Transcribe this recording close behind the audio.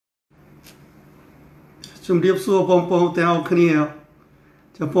ជំរាបសួរបងប្អូនទាំងអស់គ្នា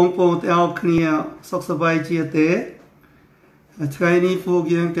ចំពោះបងប្អូនទាំងអស់គ្នាសុខសប្បាយជាទេថ្ងៃនេះពួក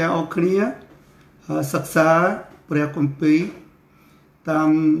យើងទាំងអស់គ្នាសិក្សាព្រះគម្ពីរតាម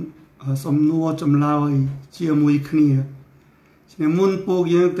សំណួរចម្លើយជាមួយគ្នាឆ្នាំមុនពួក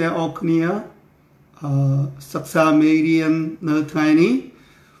យើងទាំងអស់គ្នាសិក្សាមេរៀននៅថ្ងៃនេះ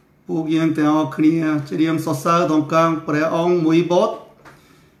ពួកយើងទាំងអស់គ្នាច្រៀងសរសើរដល់កាងព្រះអង្គមួយបទ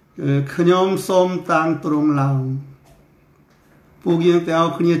ខ្ញុំសូមតាំងទ្រង់ឡើងពួកយើងទាំងអ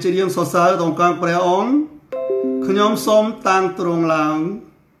ស់គ្នាច្រៀងសរសើរដល់កាងព្រះអង្គខ្ញុំសូមតាំងទ្រង់ឡើង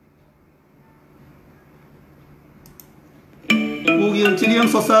ពួកយើងច្រៀង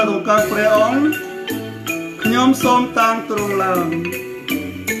សរសើរដល់កាងព្រះអង្គខ្ញុំសូមតាំងទ្រង់ឡើង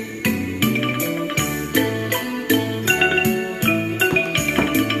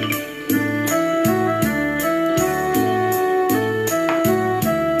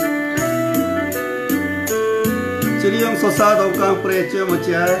ច្រៀងសរសើរដល់កាងព្រះជាម្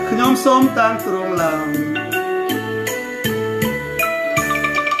ចាស់ខ្ញុំសូមតាំងទ្រង់ឡើង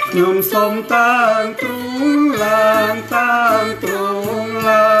ខ្ញុំសូមតាំងទ្រង់ឡើងតាំងទ្រង់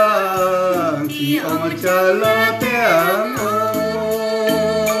ឡើងជាអម្ចាស់លើទាំងអស់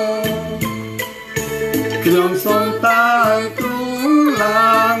ខ្ញុំសូមតាំងទ្រង់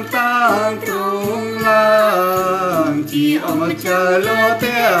ឡើងតាំងទ្រង់ឡើងជាអម្ចាស់លើ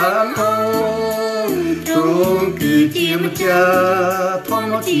ទាំងអស់ទ្រង់គឺជាម្ចាស់ធម្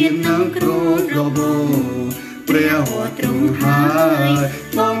មជាតិនិងគ្រប់របបព្រះហស្ថទ្រង់ហើយ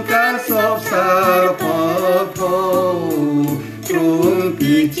បងការសពសារពភទ្រង់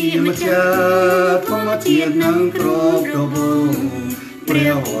គឺជាម្ចាស់ធម្មជាតិនិងគ្រប់របបព្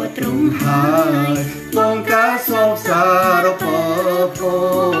រះហស្ថទ្រង់ហើយបងការសពសារពភ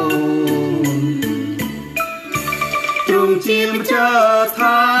ទ្រង់ជាម្ចាស់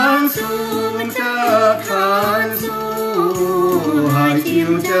ឋានសួគ៌ម្ចាស់ឋានសួគ៌ហើយជា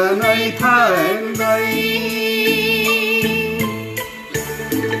ម្ចាស់នៃផែនដី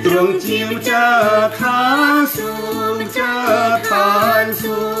ទ្រង់ជាម្ចាស់ឋានសួគ៌ម្ចាស់ឋាន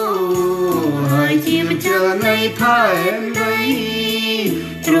សួគ៌ហើយជាម្ចាស់នៃផែនដី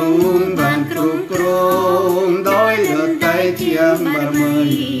ទ្រង់បានគ្រប់គ្រងដោយរដ្ឋតែជាបារមី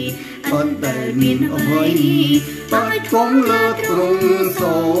អត់ដែលមានអ្វីដោយគុំលើទ្រង់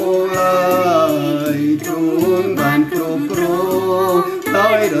សូឡើយទ្រង់បានគ្រប់គ្រង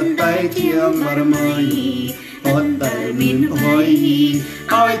ដោយរដ្ឋតែជាបារមីអត់ដែលមានអ្វី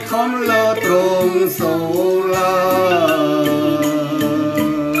ឲ្យខំលើទ្រង់សូឡើ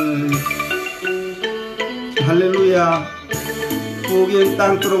យហាឡេលូយ៉ាពួកយើង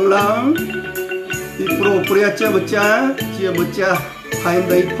តាំងទ្រង់ឡើងពីព្រោះព្រះជាម្ចាស់ផែន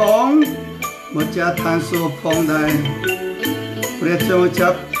ដីផងម្ចាស់ឋានសួគ៌ផងដែរព្រះជាម្ចា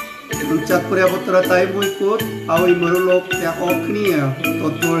ស់នឹងចាត់ព្រះពុត្រតែមួយគត់ឲ្យមនុស្សលោកទាំងអស់គ្នាទ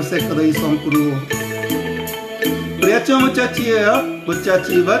ទួលសេចក្តីសង្គ្រោះព្រះជាម្ចាស់ជាម្ចាស់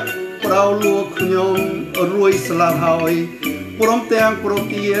ជីវិតប្រោលួខ្ញុំរួយស្លាប់ហើយព្រមទាំងប្រ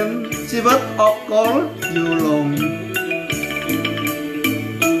ទានជីវិតអបកលយូរលង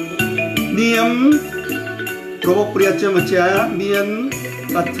នាមព្រះជាម្ចាស់មាន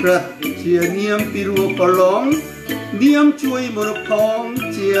អត្រាជានាមពីរੂកលងនាមជួយមនុស្សផង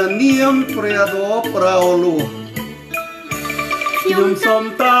ជានាមព្រះដ៏ប្រោលួខ្ញុំសូម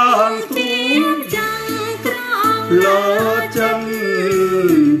តាំងទ្រង់លើចឹង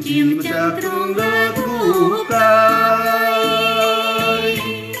ជាម្ចាស់ទ្រង់លើទូកាយ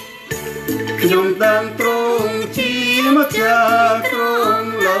ខ្ញុំតាំងទ្រង់ជាម្ចាស់ទ្រង់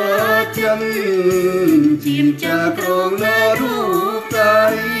លើចឹងជាម្ចាស់ទ្រង់លើរូបកា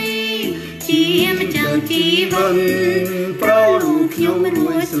យជាម្ចាស់ជីវិតប្រោលខ្ញុំរួ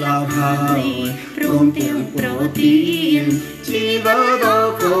ចស្លាប់ហើយព្រមទាំងប្រទានជីវិតដ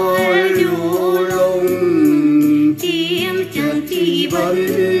ល់កលយូរលងជាម្ចាស់ជីវិត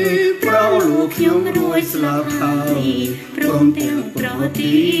ប្រោលខ្ញុំរួចស្លាប់ហើយព្រមទាំងប្រ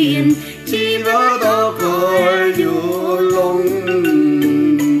ទានជីវិតដល់កលយូរលង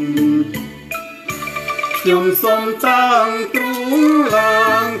ខ្ញុំសូមតាំងទ្រង់ឡើ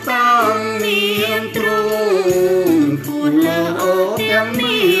ងតាំងមានទ្រង់ពួនលើអូទាំង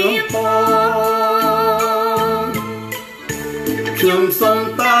មានផងខ្ញុំសូម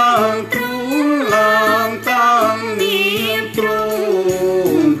តាំងទ្រង់ឡើងតាំងមានទ្រ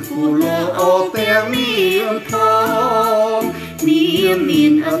ង់ពួនលើអូទាំងមានផងមា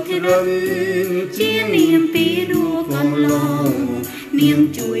នអធិរញ្ញជានាមពីរੂកំឡងនាម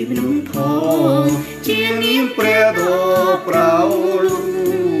ជួយមនុស្សផងជានាមព្រះដ៏ប្រោល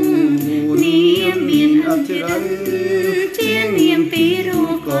នាមមានអធិរញ្ញជានាមពីរੂ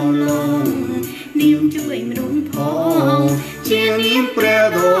កំឡង នាមជួយមនុស្សផងជានាមព្រះ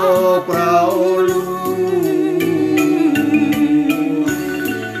ដ៏ប្រោលូ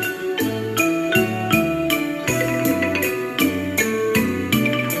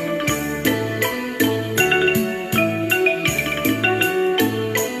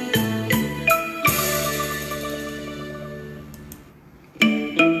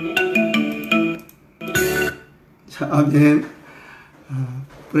អាមែន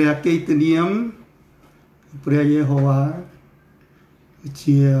ព្រះកិត្តិនាមព្រះយេហូវ៉ា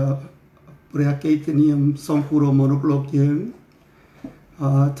ជាព្រះកិត្តិនាមសម្ពុរមនុស្សលោកយើង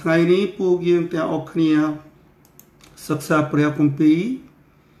ថ្ងៃនេះពួកយើងទាំងអស់គ្នាសិក្សាព្រះគម្ពីរ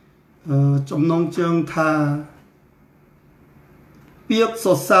ចំណងជើងថាពាក្យស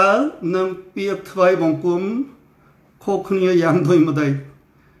រសើរនិងពាក្យថ្វាយបង្គំខុសគ្នាយ៉ាងដូចម្តេច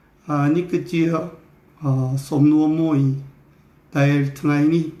នេះគឺជាសំណួរមួយតែថ្ងៃ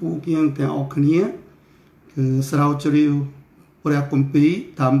នេះពួកយើងទាំងអស់គ្នាគឺស្រាវជ្រាវព្រះគម្ពីរ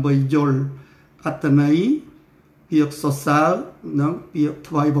ដើម្បីយល់អត្ថន័យពាក្យសរសើរនិងពាក្យ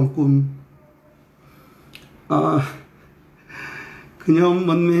ថ្វាយបង្គំខ្ញុំ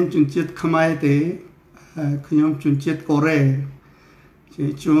មិនមែនជនជាតិខ្មែរទេខ្ញុំជនជាតិកូរ៉េជា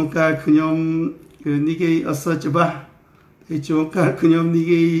ជួនកាលខ្ញុំគឺនិយាយអសច្បាស់តែជួនកាលខ្ញុំនិ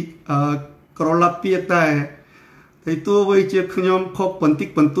យាយក្រឡាប់ពាក្យដែរតែទោះបីជាខ្ញុំខុសបន្តិច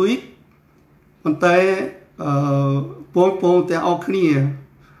បន្តួចប៉ុន្តែបងទាំងអស់គ្នា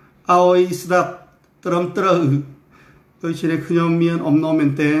ឲ្យស្ដាប់ត្រឹមត្រូវដូច្នេះខ្ញុំមានអំណរមែ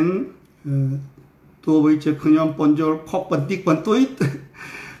នទែនទោះបីជាខ្ញុំពន្យល់ខុសបន្តិចបន្តួច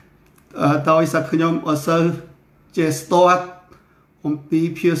ដោយសារខ្ញុំអត់សូវចេះស្ទាត់អំពី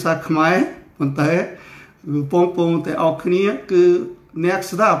ភាសាខ្មែរប៉ុន្តែបងទាំងអស់គ្នាគឺអ្នក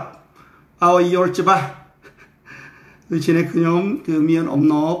ស្ដាប់ឲ្យយល់ច្បាស់ដូច្នេះខ្ញុំគឺមានអំ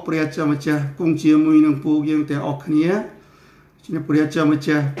ណរព្រះជាម្ចាស់គង់ជាមួយនឹងពួកយើងទាំងអស់គ្នាដូច្នេះព្រះជាម្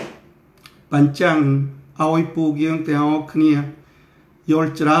ចាស់បញ្ចាំងឲ្យពួកយើងទាំងអស់គ្នាយល់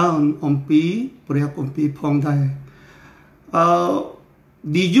ច្រើនអំពីព្រះគម្ពីរផងដែរ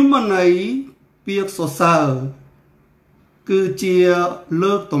និយមន័យពាក្យសរសើរគឺជា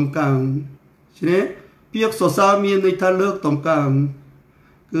លើកតម្កើងដូច្នេះពាក្យសរសើរមានន័យថាលើកតម្កើង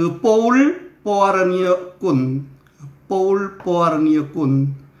គឺពោលពរនីយគុណពោលពរនីយគុណ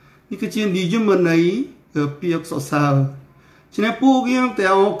នេះគឺជានិយមន័យពាក្យសរសើរฉะนั้นពួកយើង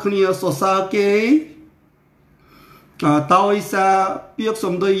ទាំងអស់គ្នាសរសើរគេដោយសារពាក្យស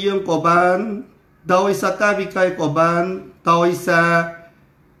ម្ដីយើងក៏បានដោយសារកាយវិការក៏បានដោយសារ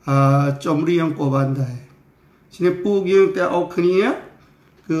ចម្រៀងក៏បានដែរฉะนั้นពួកយើងទាំងអស់គ្នា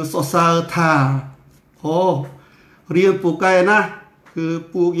គឺសរសើរថាអូរៀនពូកែណាគឺ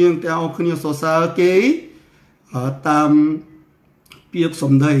ពួកយើងទាំងអស់គ្នាសរសើរគេតាមពាក្យស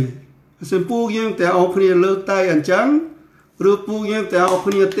ម្ដីซึ่งពួកយើងទាំងអស់គ្នាលើកដៃអញ្ចឹងឬពួកយើងទាំងអស់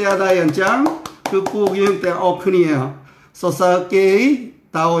គ្នាទះដៃអញ្ចឹងគឺពួកយើងទាំងអស់គ្នាសរសើរគេ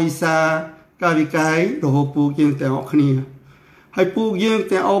ដោយសារកាយវិការរបស់ពួកយើងទាំងអស់គ្នាហើយពួកយើង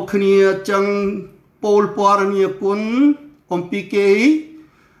ទាំងអស់គ្នាចឹងពោលពរនីយគុណអំពីគេ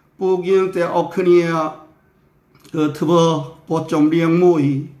ពួកយើងទាំងអស់គ្នាគឺធ្វើបទចម្រៀងមួយ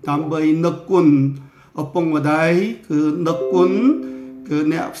ដើម្បីនឹកគុណឪពុកម្ដាយគឺនឹកគុណគឺ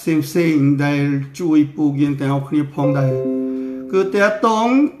អ្នកផ្សេងដែលជួយពួកយើងទាំងអស់គ្នាផងដែរគឺតែតង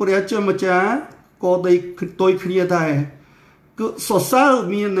ព្រះជាម្ចាស់ក៏ដូចគ្នាដែរគឺសរសើរ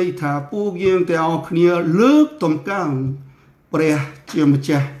មានន័យថាពួកយើងទាំងអស់គ្នាលើកតម្កើងព្រះជាម្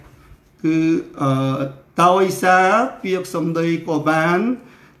ចាស់គឺដោយសារពាក្យសម្ដីក៏បាន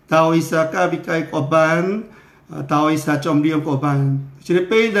ដោយសារកាយវិការក៏បានដោយសារចម្រៀងក៏បានជ្រាប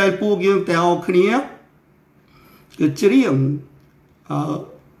ពេលដែលពួកយើងទាំងអស់គ្នាគឺច្រៀង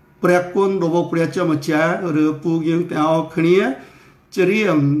ព្រះគុណរបស់ព្រះជាម្ចាស់ឬពួកយើងទាំងអស់គ្នាច្រៀ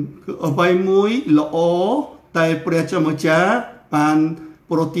ងគឺអ្វីមួយល្អតែព្រះជាម្ចាស់បាន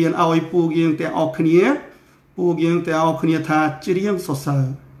ប្រទានឲ្យពួកយើងទាំងអស់គ្នាពួកយើងទាំងអស់គ្នាថាច្រៀងសរសើរ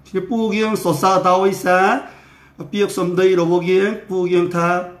ជាពួកយើងសរសើរដោយសារពាក្យសម្ដីរបស់យើងពួកយើងថា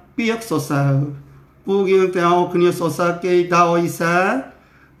ពាក្យសរសើរពួកយើងទាំងអស់គ្នាសរសើរគេដោយសារ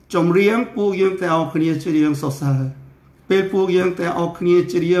ចម្រៀងពួកយើងទាំងអស់គ្នាច្រៀងសរសើរពេលពួកយើងទាំងអស់គ្នា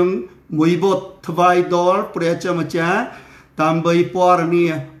ច្រៀងមួយបទថ្វាយដល់ព្រះជាម្ចាស់ដើម្បីពរនី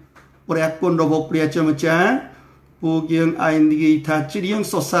ព្រះគុណរបស់ព្រះជាម្ចាស់ពួកយើងឯងនិយាយថាច្រៀង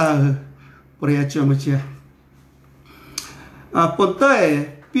សរសើរព្រះជាម្ចាស់ប៉ុន្តែ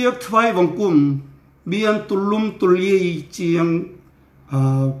ពាក្យថ្វាយបង្គំមានទូលំទូលាយជាង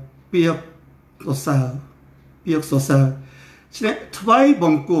ពាក្យសរសើរពាក្យសរសើរឆ្នេះថ្វាយប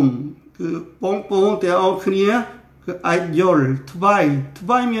ង្គំគឺបងប្អូនទាំងអស់គ្នាគឺអាចយល់ថ្វាយ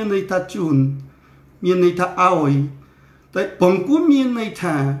មានន័យថាជូន មានន័យថាឲ្យតែបង្គំមានន័យ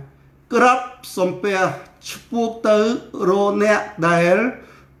ថាក្រាបសំពះឈ្មោះទៅរអ្នកដែល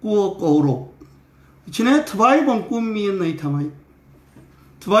គួរគោរពដូច្នេះថ្វាយបង្គំមានន័យថាម៉េច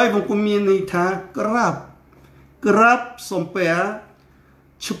ថ្វាយបង្គំមានន័យថាក្រាបសំពះ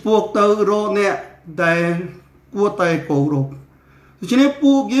ឈ្មោះទៅរអ្នកដែលគួរតែគោរពដូច្នេះ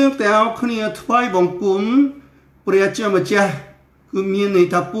ពួកយើងទាំងគ្នាថ្វាយបង្គំព្រះជាម្ចាស់គឺមានន័យ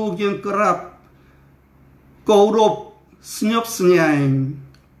ថាពួកយើងក្រាបគោរពស្ញប់ស្ញែង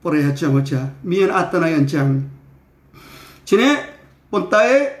ព្រះជាម្ចាស់មានអត្ថន័យអញ្ចឹងជានេះប៉ុន្តែ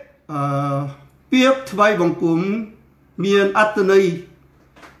ពាក្យថ្វាយបង្គំមានអត្ថន័យ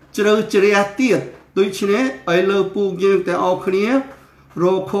ជ្រៅជ្រះទៀតដូច្នេះឲ្យលើពួកយើងទាំងអស់គ្នារ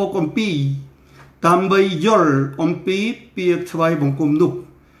កខគម្ពីរដើម្បីយល់អំពីពាក្យថ្វាយបង្គំនោះ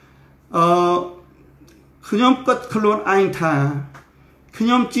ខ្ញុំគិតខ្លួនឯងថាខ្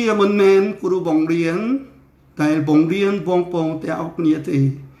ញុំជាមិនមែនគ្រូបង្រៀនតែបង្រៀនបងប្អូនទាំងអស់គ្នាទេ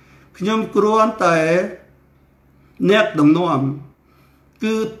ខ្ញុំគ្រាន់តែអ្នកដំណំ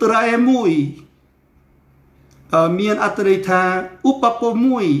គឺត្រែមួយមានអត្ថន័យថាឧបព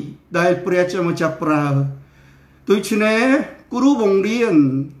មួយដែលព្រះជាម្ចាស់ប្រើដូច្នេះគ្រូបង្រៀន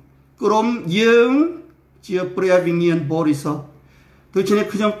ក្រុមយើងជាព្រះវិញ្ញាណបរិសុទ្ធដូច្នេះ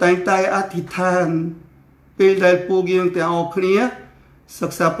ខ្ញុំតែងតែអធិដ្ឋានពេលដែលពួកយើងទាំងអស់គ្នាសិ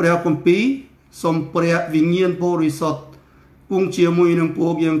ក្សាព្រះគម្ពីរសូមព្រះវិញ្ញាណបរិសុទ្ធគង់ជាមួយនឹងពួ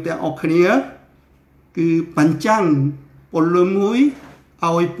កយើងទាំងអស់គ្នាគឺបញ្ចាំងពលមួយ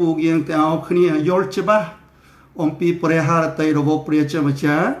ឲ្យពួកយើងទាំងអស់គ្នាយល់ច្បាស់អំពីព្រះハរតីរបស់ព្រះជាម្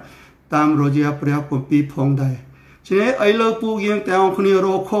ចាស់តាមរយៈព្រះគម្ពីរផងដែរជាឥឡូវពួកយើងទាំងអស់គ្នារ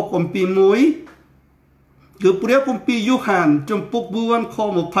កខគម្ពីរមួយគឺព្រះគម្ពីរយូហានជំពូក4ខ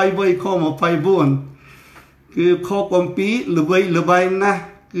20ខ24គឺខគម្ពីរល្បីល្បាញណាស់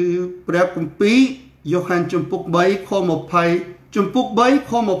គឺព្រះគម្ពីរយូហានជំពូក3ខ20ជំពូក3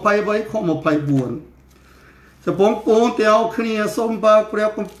ខ23ខ24សបងប្អូនទាំងអស់គ្នាសូមបើកព្រះ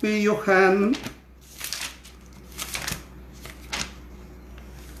គម្ពីរយូហាន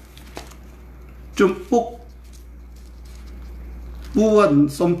ជំពូក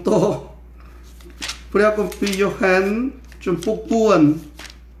4សូមតោព្រះគម្ពីរយូហានជំពូក4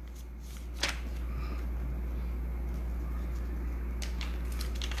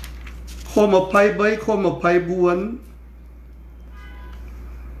ខ23ខ24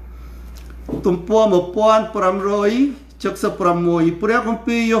ទំព័រ1576ព្រះគម្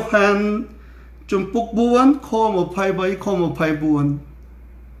ពីរយូហានជំពូក4ខ23ខ24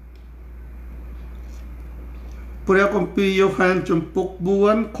ព្រះគម្ពីរយូហានជំពូក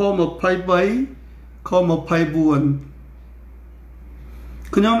4ខ23ខ24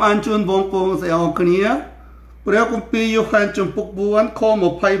ខ្ញុំអានជូនបងប្អូនទាំងអស់គ្នាព្រះគម្ពីរយូហានជំពូក4ខ23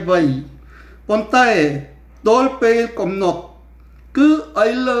ប៉ុន្តែដល់ពេលកំណត់គឺឥ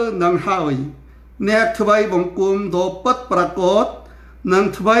ឡូវនឹងហើយអ្នកថ្វាយបង្គំដ៏ពិតប្រាកដនឹង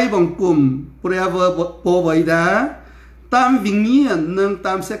ថ្វាយបង្គំព្រះពរវៃតាតាមវិញ្ញាណនិង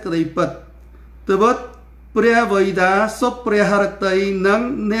តាមសេចក្តីពិតទើបព្រះវៃតាសុបព្រះハរតីនិង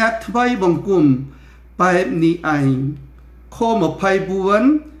អ្នកថ្វាយបង្គំបែបនេះឯងខ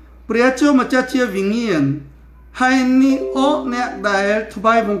24ព្រះជាម្ចាស់ជាវិញ្ញាណហើយនេះអូអ្នកដែលថ្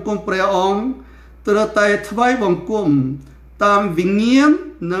វាយបង្គំព្រះអង្គត្រូវតែថ្វាយបង្គំតាមវិញ្ញាណ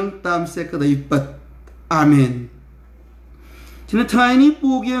និងតាមសេចក្តីពិតអាមែនជាថ្ងៃនេះ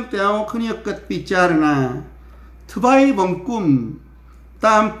ពួកយើងទាំងគ្នាគិតពិចារណាថ្វាយបង្គំ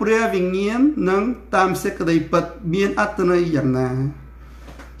តាមព្រះវិញ្ញាណនិងតាមសេចក្តីពិតមានអត្ថន័យយ៉ាងណា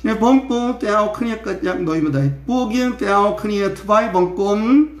ជាបងប្អូនទាំងគ្នាគិតយ៉ាងដូចម្ដេចពួកយើងទាំងគ្នាថ្វាយបង្គំ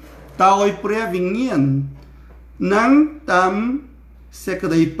ដោយព្រះវិញ្ញាណនិងតាមសេចក្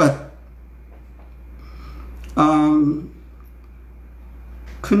តីពិត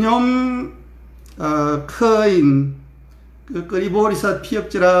ខ្ញុំឃើញគឺគ្រីបរិស័ទភាព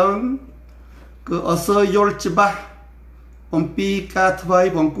ច្រើនគឺអសើយល់ច្បាស់អំពីការថ្វាយ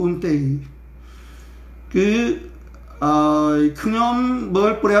បង្គំទេគឺខ្ញុំបើ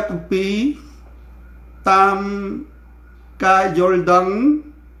កព្រះគម្ពីរតាមការយល់ដឹង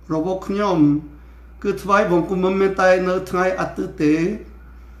របស់ខ្ញុំគឺថ្វាយបង្គំមិនមែនតែនៅថ្ងៃអាទិត្យទេ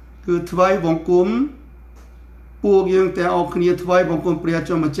គឺថ្វាយបង្គំពួកយើងទាំងអស់គ្នាថ្វាយបង្គំព្រះ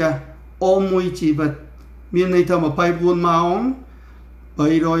ជាម្ចាស់អស់មួយជីវិតមានន័យថា24ម៉ោង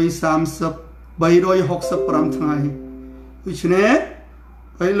365ថ្ងៃដូច្នេះ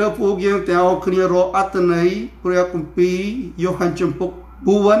ហើយលើពួកយើងទាំងអស់គ្នារកអត្ថន័យព្រះគម្ពីរយូហានជំពូក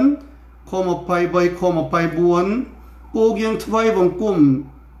4ខ23ខ24ពួកយើងថ្វាយបង្គំ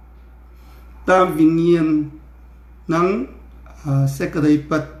តាមវិញ្ញាណនិងសេចក្តី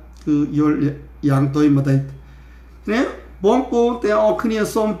ពិត គឺយល់យ៉ាងទុយមកទេនេះបងប្អូនទាំងអស់គ្នា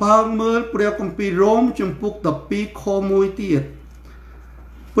សូមបើកមើលព្រះគម្ពីររ៉ូមជំពូក12ខ1ទៀត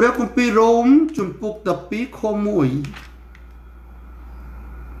ព្រះគម្ពីររ៉ូមជំពូក12ខ1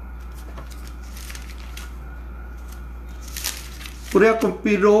ព្រះគម្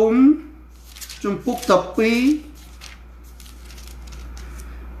ពីររ៉ូមជំពូក12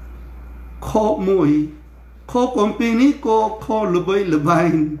ខ1ខគម្ពីរនេះក៏ខល្បីល្បា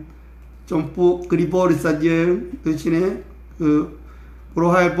ញចំពោះគ្រីបរិស័ទយើងដូច្នេះគឺប្រ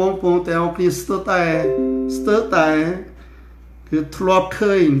ហែលបងប្អូនតែអស់គ្នាស្ទើរតែគឺធ្លាប់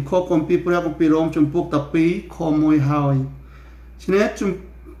ឃើញខគម្ពីរព្រះគម្ពីររ៉ូមជំពូក12ខ1ហើយដូច្នេះជំ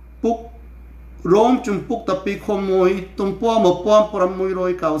ពូករ៉ូមជំពូក12ខ1ទំព័រ1690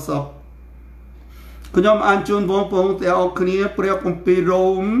ខ្ញុំអានជូនបងប្អូនតែអស់គ្នាព្រះគម្ពីររ៉ូ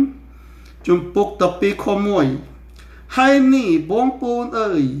មជំពូក12ខ1ហើយនេះបងប្អូន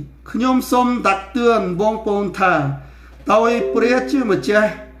អើយខ្ញុំសូមដាក់តឿនបងប្អូនថាដោយព្រះជាម្ចា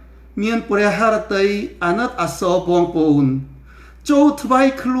ស់មានព្រះハរតីអាណិតអាសូរបងប្អូនចូលថ្វាយ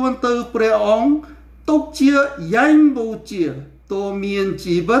ខ្លួនទៅព្រះអង្គទុកជាយ៉ាញ់បូជាតើមាន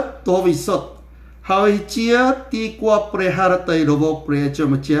ជីវិតតើវិសុទ្ធហើយជាទីគួរព្រះハរតីរបស់ព្រះជា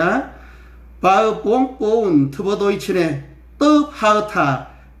ម្ចាស់បើបងប្អូនធ្វើដូច្នេះទើបហៅថា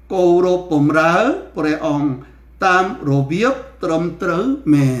គោរពបម្រើព្រះអង្គតាមរបៀបត្រឹមត្រូវ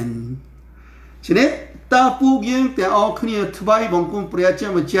មែនជានេះតើពួកយើងទាំងអស់គ្នាថ្វាយបង្គំព្រះជា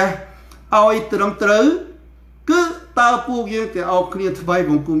ម្ចាស់ឲ្យត្រឹមត្រូវគឺតើពួកយើងទាំងអស់គ្នាថ្វាយ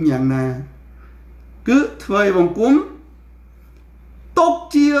បង្គំយ៉ាងណាគឺថ្វាយបង្គំទុក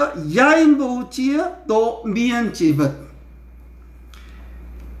ជាយ៉ាញ់បូជាដ៏មានជីវិត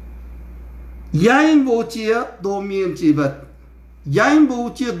យ៉ាញ់បូជាដ៏មានជីវិតយ៉ាញ់បូ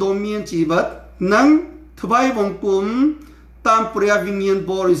ជាដ៏មានជីវិតនិងថ្វាយបង្គំតាមព្រះវិញ្ញាណ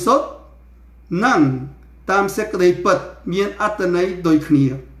បរិសុទ្ធនិងតាមសេចក្តីពិតមានអត្ថន័យដូចគ្នា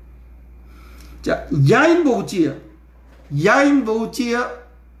ចាយ៉ាញ់បូជា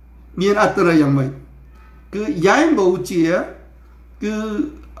មានអត្ថន័យយ៉ាងម៉េចគឺយ៉ាញ់បូជាគឺ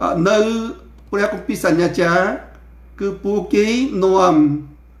នៅព្រះគម្ពីរសញ្ញាចារគឺពួកគេនាំ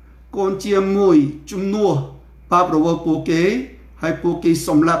កូនជាមួយជំនួសបាបរបស់ពួកគេហើយពួកគេស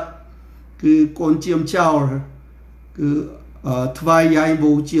ម្លាប់គឺកូនជាមចោលគឺថ្វាយយ៉ាញ់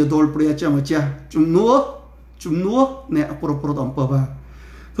បូជាដល់ព្រះជាម្ចាស់ជំនួសអ្នកប្រព្រឹត្តអំពើបាប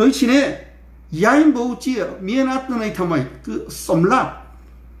ដូច្នេះយ៉ាញ់បូជាមានអត្ថន័យថាម៉េចគឺសម្លាប់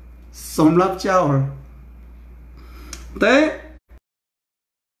ចោលតែ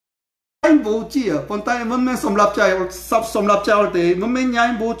យ៉ាញ់បូជាប៉ុន្តែមិនមែនសម្លាប់ចោលសម្លាប់ចោលទេមិនមែនយ៉ា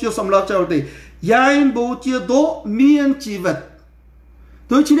ញ់បូជាសម្លាប់ចោលទេយ៉ាញ់បូជាដ៏មានជីវិត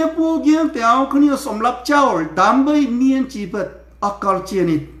ដូច្នេះពួកយើងទាំងអស់គ្នាសម្លាប់ចោលដើម្បីមានជីវិតអកលជា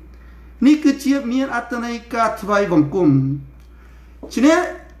និច្ចនេះគឺជាមានអត្ថន័យការថ្វាយបង្គំដូច្នេះ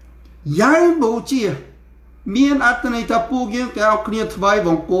យ៉ាញ់បូជាមានអត្ថន័យថាពួកយើងទាំងអស់គ្នាថ្វាយប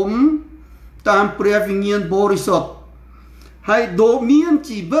ង្គំតាមព្រះវិញ្ញាណបរិសុទ្ធហើយដ៏មាន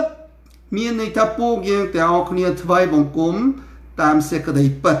ជីវិតមានន័យថាពួកយើងទាំងអស់គ្នាថ្វាយបង្គំតាមសេចក្តី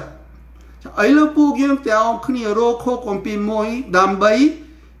ពិតឥឡូវពួកយើងទាំងអស់គ្នារកខគម្ពីរមួយដើម្បី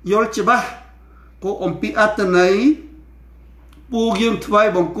យល់ច្បាស់គោអំពីអត្ថន័យពួកយើងថ្វាយ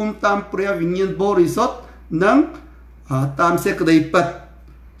បង្គំតាមព្រះវិញ្ញាណបរិសុទ្ធនិងតាមសេចក្តីពិត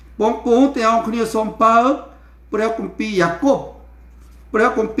បងប្អូនទាំងអស់គ្នាសូមបើកព្រះគម្ពីរយ៉ាកុប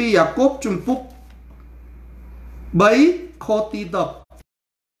ជំពូក3ខទី10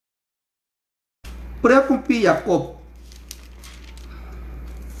ព្រះគម្ពីរយ៉ាកុ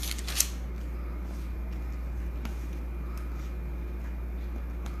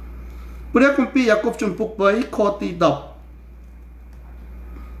បជំពូក3ខទី10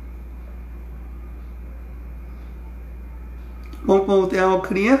បងប្អូនទាំងអស់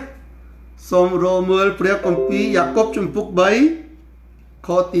គ្នាសូមរមើលព្រះគម្ពីរយ៉ាកុបជំពូក3ខ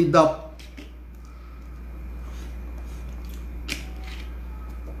ទី10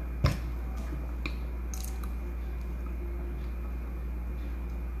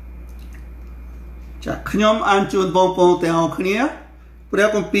ចាខ្ញុំអានជូនបងប្អូនទាំងអស់គ្នាព្រះ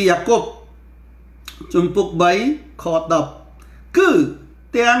គម្ពីរយ៉ាកុបជំពូក3ខ10គឺ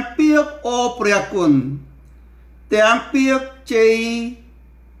ទាំងពាក្យអរព្រះគុណទាំងពាក្យជ័យ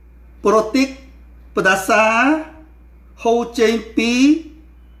ប្រតិកបដាសាហូរចេញពី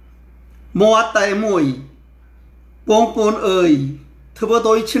មាត់តែមួយបងប្អូនអើយធ្វើ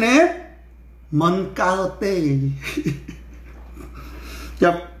ដូច្នេះមិនកើតទេ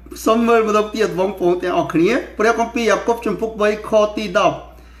ចាប់សូមមើលម្ដងទៀតបងប្អូនទាំងអស់គ្នាព្រះគម្ពីរយ៉ាកុបជំពូក3ខទី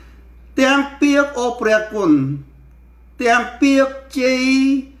10ទាំងពាក្យអរព្រះគុណទាំងពាក្យជ័យ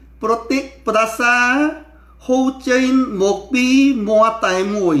ប្រតិបដាសាហូចេញមកពីមាត់តែ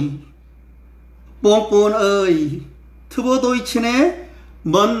មួយបងប្អូនអើយធ្វើដូច្នេះ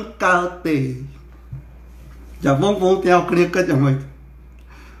មិនកើតទេចាំបងប្អូនទាំងអស់គ្នាគិតយ៉ាងម៉េច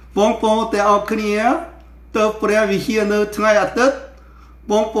បងប្អូនទាំងអស់គ្នាទៅព្រះវិហារនៅថ្ងៃអាទិត្យ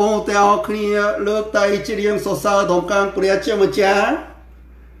បងប្អូនទាំងអស់គ្នាលើកដៃច្រៀងសរសើរដល់កាងព្រះជាម្ចាស់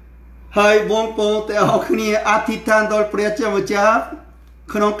ហើយបងប្អូនទាំងអស់គ្នាអធិដ្ឋានដល់ព្រះជាម្ចាស់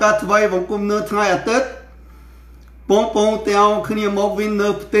ក្នុងការថ្វាយបង្គំនៅថ្ងៃអាទិត្យបងប្អូនទាំងអស់គ្នាមកវិញនៅ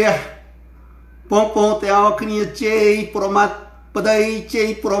ផ្ទះបងប្អូនទាំងអស់គ្នាជេរប្រមាថប្តីជេរ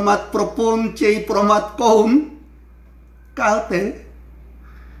ប្រមាថប្រពន្ធជេរប្រមាថកូនកើតទេ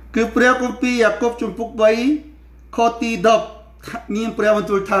គឺព្រះគម្ពីរយ៉ាកុបជំពូក3ខទី10មានព្រះបន្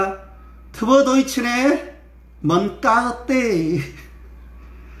ទូលថាធ្វើដូច្នេះមិនកើតទេ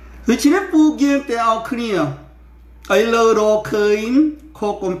ដូច្នេះពួកយើងទាំងអស់គ្នាឥឡូវរកឃើញខ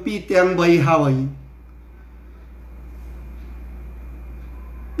គម្ពីរទាំង3ហើយ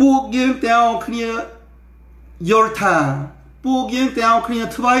ពួកយើងទាំងអស់គ្នាយល់ថាពួកយើងទាំងអស់គ្នា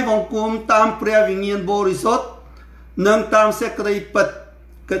ថ្វាយបង្គំតាមព្រះវិញ្ញាណបរិសុទ្ធនិងតាមសេចក្តីពិត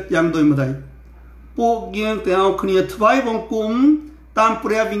គិតយ៉ាងដូចម្ដេចពួកយើងទាំងអស់គ្នាថ្វាយបង្គំតាម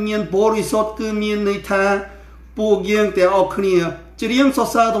ព្រះវិញ្ញាណបរិសុទ្ធគឺមានន័យថាពួកយើងទាំងអស់គ្នាច្រៀងសរ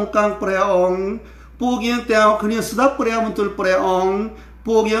សើរដល់កាងព្រះអង្គពួកយើងទាំងអស់គ្នាស្ដាប់ព្រះបន្ទូលព្រះអង្គ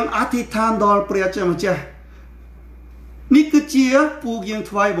ពួកយើងអធិដ្ឋានដល់ព្រះជាម្ចាស់នេះគឺជាពួកយើង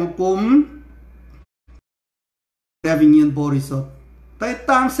ថ្វាយបង្គំព្រះវិញ្ញាណបរិសុទ្ធតែ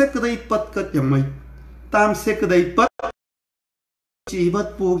តាមសេចក្តីពិតគិតយ៉ាងម៉េចតាមសេចក្តីពិតជីវិត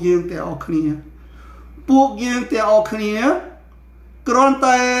ពួកយើងទាំងអស់គ្នាពួកយើងទាំងអស់គ្នាគ្រាន់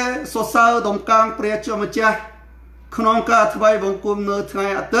តែសរសើរដល់កាងព្រះជាម្ចាស់ក្នុងការថ្វាយបង្គំនៅថ្ងៃ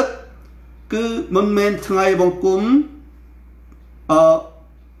អាទិត្យគឺមិនមែនថ្ងៃបង្គំ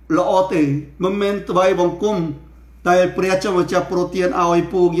ល្អទេមិនមែនថ្វាយបង្គំតែព្រះជាម្ចាស់ប្រទានឲ្យ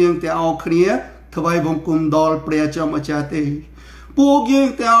ពួកយើងទាំងអស់គ្នាថ្វាយបង្គំដល់ព្រះជាម្ចាស់ទេពួកយើង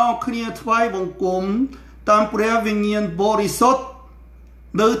ទាំងអស់គ្នាថ្វាយបង្គំតាមព្រះវិញ្ញាណបរិសុទ្ធ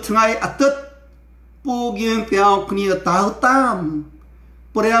នៅថ្ងៃអាទិត្យពួកយើងទាំងអស់គ្នាតើតាម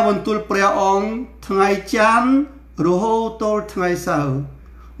ព្រះបន្ទូលព្រះអង្គថ្ងៃច័ន្ទរហូតដល់ថ្ងៃសៅរ៍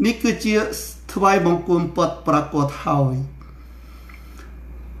នេះគឺជាថ្វាយបង្គំពិតប្រាកដហើយ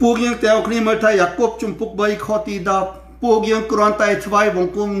ពួកយើងទាំងអស់គ្នាមើលថាយ៉ាកុបជំពូក3ខទី10ពួកយើងគ្រាន់តែថ្វាយប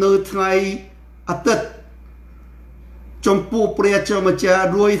ង្គំនៅថ្ងៃអាទិត្យចំពោះព្រះជាម្ចាស់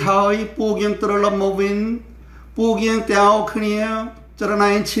រួចហើយពួកយើងត្រឡប់មកវិញពួកយើងទាំងអស់គ្នាចរ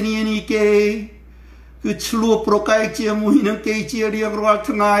ណែនឈ្នានីគេគឺឆ្លោះប្រកែកជាមួយនឹងគេជារៀងរាល់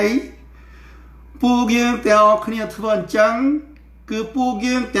ថ្ងៃពួកយើងទាំងអស់គ្នាធ្វើអញ្ចឹងគឺពួក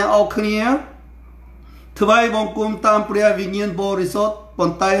យើងទាំងអស់គ្នាថ្វាយបង្គំតាមព្រះវិញ្ញាណបរិសុទ្ធប៉ុ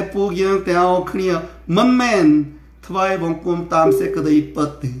ន្តែពួកយើងទាំងអស់គ្នាមិនមែនថ្វាយបង្គំតាមសេចក្តីពិត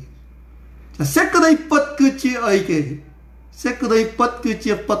ទេសេចក្តីពិតគឺជាអីគេសេចក្តីពិតគឺ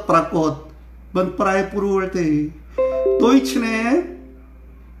ជាពិតប្រាកដមិនប្រែប្រួលទេដូច្នេះ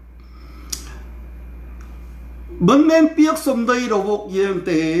មិនមែនពាក្យសម្ដីរវកយើង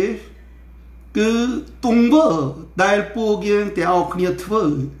ទេគឺទង្វើដែលពួកយើងទាំងអស់គ្នាធ្វើ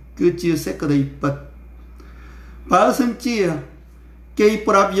គឺជាសេចក្តីពិតបើសិនជាគេ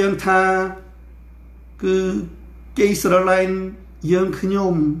ប្រាប់យើងថាគឺគេស្រឡាញ់យើងខ្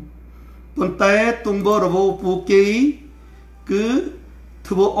ញុំប៉ុន្តែទង្វើរវកពួកគេគឺ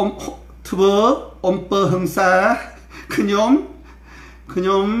ធ្វើអំពើហិង្សាខ្ញុំ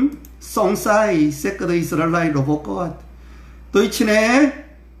សង្ស័យសេចក្តីស្រឡាញ់របស់គាត់ដូច្នេះ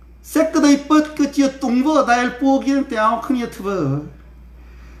សេចក្តីពិតគឺជាទង្វើដែលពួកយើងទាំងអស់គ្នាធ្វើ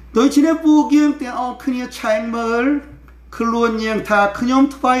ដូច្នេះពួកយើងទាំងអស់គ្នាឆែកមើលខ្លួនយើងថាខ្ញុំ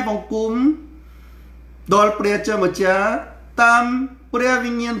ថ្វាយបង្គំដល់ព្រះជាម្ចាស់តាមព្រះ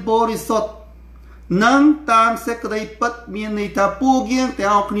វិញ្ញាណបរិសុទ្ធនិងតាមសេចក្តីពិតមានន័យថាពួកយើងទាំ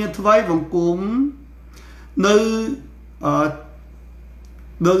ងអស់គ្នាថ្វាយបង្គំ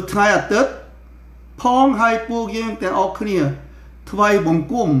នៅថ្ងៃអាទិត្យផងហើយពួកយើងទាំងអស់គ្នាថ្វាយបង្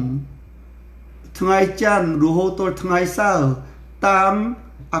គំថ្ងៃច័ន្ទរហូតដល់ថ្ងៃសៅរ៍តាម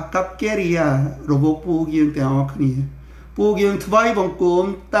អកប្បកិរិយារបស់ពួកយើងទាំងអស់គ្នាពួកយើងថ្វាយបង្គំ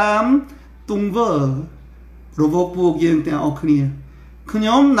តាមទង្វើរបស់ពួកយើងទាំងអស់គ្នាខ្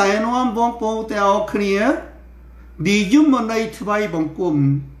ញុំណែនាំបងប្អូនទាំងអស់គ្នាឌីយមន័យថ្វាយបង្គំ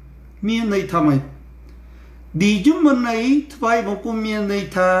មានន័យថាម៉េចឌីយមន័យថ្វាយបង្គំមានន័យ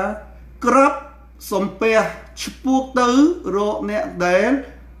ថាក្រាបសំពះឆ្ពោះទៅរកអ្នកដែល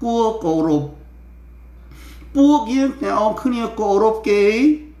គួរគោរពពួកយើងទាំងអស់គ្នាគោរពគេ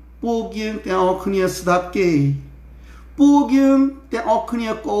ពួកយើងទាំងអស់គ្នាស្ដាប់គេ ពួកយើងទាំងអស់គ្នា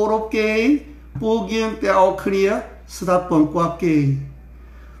គោរពគេពួកយើងទាំងអស់គ្នាស្ដាប់បង្គាប់គេ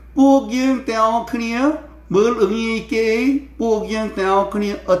ពួកយើងទាំងអស់គ្នាមើលងាយគេពួកយើងទាំងអស់គ្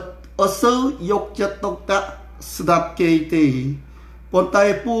នាអត់សូវយកចិត្តទុកដាក់ស្ដាប់គេទេប៉ុន្តែ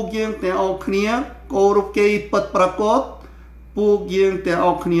ពួកយើងទាំងអស់គ្នាគោរពគេពិតប្រាកដពួកយើងទាំងអ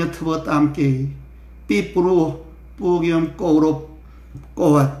ស់គ្នាធ្វើតាមគេពីព្រោះពួកយើងគោរព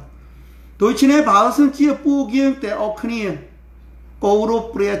គាត់ដូច្នេះបើសិនជាពួកយើងទាំងអស់គ្នាគោរព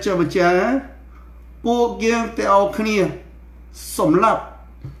ព្រះជាម្ចាស់ពួកយើងទាំងអស់គ្នាសម្លាប់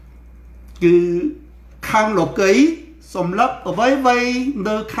គឺខាងលោកីសម្លាប់អ្វី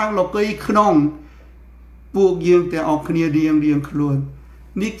នៅខាងលោកីក្នុងពួកយើងទាំងអស់គ្នារៀងខ្លួន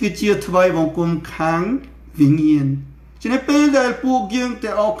នេះគឺជាថ្វាយបង្គំខាងវិញ្ញាណฉะนั้นពេលដែលពួកយើង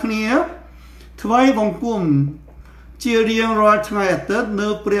ទាំងអស់គ្នាថ្វាយបង្គំជារៀងរាល់ថ្ងៃអាទិត្យនៅ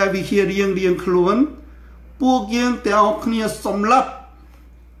ព្រះវិហាររៀងខ្លួនពួកយើងទាំងអស់គ្នាសម្លាប់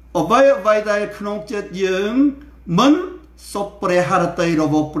អ្វីដែលក្នុងចិត្តយើងមិនសុបព្រះハរតីរ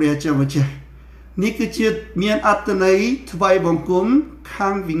បស់ព្រះជាម្ចាស់នេះគឺជាមានអត្ថន័យថ្វាយបង្គំខា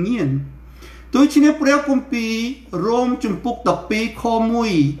ងវិញ្ញាណដូច្នេះព្រះគម្ពីររ៉ូមជំពូក12ខ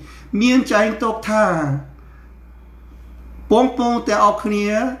1មានចែងទុកថាបងប្អូនទាំងអស់គ្នា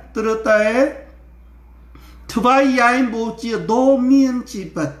ត្រូវតែថ្វាយយ៉ាយបូជាដ៏មានជី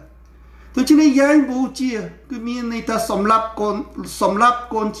វិតដូច្នេះយ៉ាយបូជាគឺមានន័យថាសម្លាប់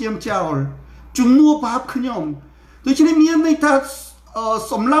កូនជាមចោលជំនួសបាបខ្ញុំដូច្នេះមានន័យថា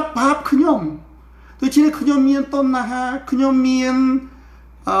សម្លាប់បាបខ្ញុំដូច្នេះខ្ញុំមានតណ្ហាខ្ញុំមាន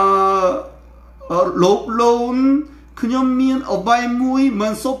លោភលន់ខ្ញុំមានអវ័យមួយមិ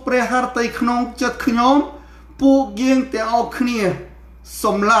នសុបព្រះハរតីក្នុងចិត្តខ្ញុំពួកយើងទាំងអស់គ្នាស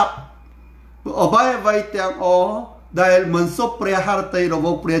ម្លាប់អ្វីទាំងអស់ដែលមិនសុបព្រះハរតីរប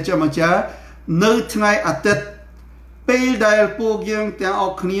ស់ព្រះជាម្ចាស់នៅថ្ងៃអាទិត្យពេលដែលពួកយើងទាំងអ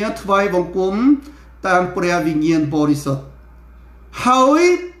ស់គ្នាថ្វាយបង្គំតាមព្រះវិញ្ញាណបរិសុទ្ធហើយ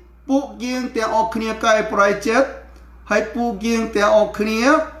ពួកយើងទាំងអស់គ្នាកែប្រែចិត្តហើយពួកយើងទាំងអស់គ្នា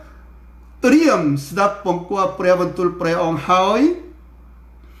ត្រៀមស្ដាប់បង្គាប់ព្រះបន្ទូលព្រះអង្គហើយ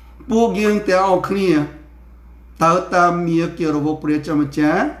ពួកយើងទាំងអស់គ្នាតើតាមមាគ៌ារបស់ព្រះជាម្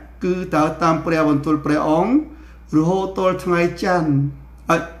ចាស់គឺតើតាមព្រះបន្ទូលព្រះអង្គរហូតដល់ថ្ងៃច័ន្ទ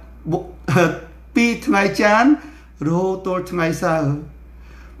ពីថ្ងៃច័ន្ទរហូតដល់ថ្ងៃសៅរ៍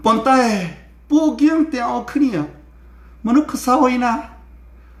ប៉ុន្តែពួកយើងទាំងអស់គ្នាមនុស្សខ្សោយណាស់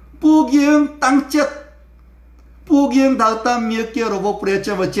ពួកយើងតាំងចិត្តពួកយើងដើរតាមមាគ៌ារបស់ព្រះ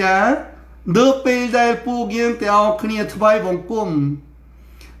ជាម្ចាស់នៅពេលដែលពួកយើងទាំងអស់គ្នាថ្វាយបង្គំ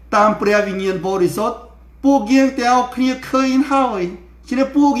តាមព្រះវិញ្ញាណបរិសុទ្ធពួកយើងទាំងអស់គ្នាឃើញហើយជា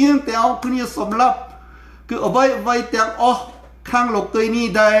ពួកយើងទាំងអស់គ្នាសម្លាប់គឺអ្វីទាំងអស់ខាងលោកីនេះ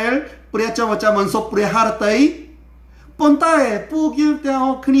ដែលព្រះជាម្ចាស់មិនសុបព្រះハរតីប៉ុន្តែពួកយើងទាំងអ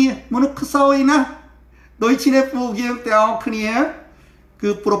ស់គ្នាមនុស្សខ្សោយណាស់ដូច្នេះពួកយើងទាំងអស់គ្នាគឺ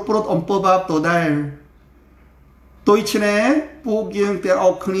ប្រព្រឹត្តអំពើបាបទៅដែរដូច្នេះពួកយើងទាំងអ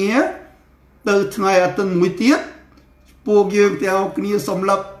ស់គ្នាទៅថ្ងៃអាទិត្យមួយទៀតពួកយើងទាំងអស់គ្នាសម្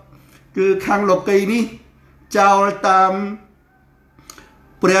លាប់គឺខាងលោកីនេះចោលតាម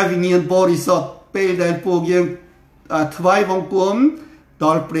ព្រះវិញ្ញាណបរិសុទ្ធពេលដែលពួកយើងថ្វាយបង្គំដ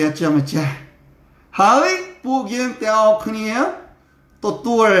ល់ព្រះជាម្ចាស់ហើយពួកយើងទាំងអស់គ្នាទ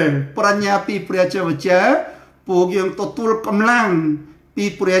ទួលប្រាជ្ញាពីព្រះជាម្ចាស់ពួកយើងទទួលកម្លាំងពី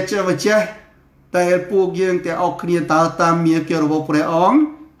ព្រះជាម្ចាស់តែពួកយើងទាំងអស់គ្នាតើតាមមាគ៌ារបស់ព្រះអង្គ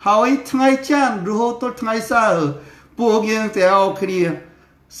ហើយថ្ងៃច័ន្ទរហូតដល់ថ្ងៃសៅរ៍ពួកយើងទាំងអស់គ្នា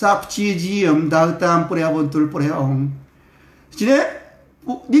សាប់ជាយាមដើរតាមព្រះបន្ទូលព្រះអង្គជា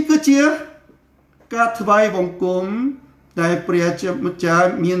នេះគឺជាការថ្វាយបង្គំដែលព្រះជាម្ចាស់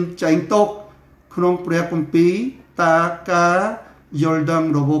មានចែងទុកក្នុងព្រះគម្ពីរតាការយល់ដឹង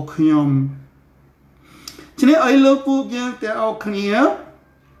របស់ខ្ញុំជានេះឲ្យលោកពួកយើងទាំងអស់គ្នា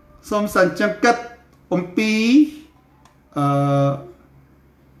សូមសញ្ជង្កត់អំពី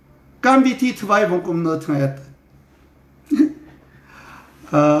កម្មវិធីថ្វាយបង្គំនៅថ្ងៃអាទិត្យ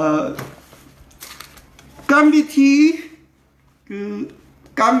កម្មវិធីគឺ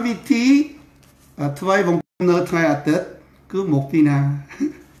កម្មវិធីថ្វាយបង្គំនៅថ្ងៃអាទិត្យគឺមកពីណា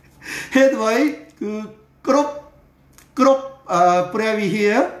ហេតុអ្វីគឺគ្រប់ព្រះវិហា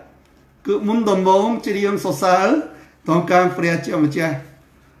រគឺមុនដំបូងច្រៀងសរសើរដល់ការព្រះជាម្ចាស់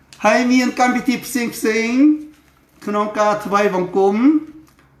ហើយមានកម្មវិធីផ្សេងក្នុងការថ្វាយបង្គំ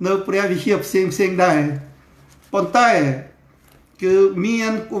នៅព្រះវិហារផ្សេងដែរប៉ុន្តែគឺមា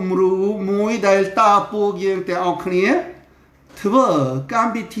នគំរូមួយដែលតើពួកយើងទាំងអស់គ្នាធ្វើកម្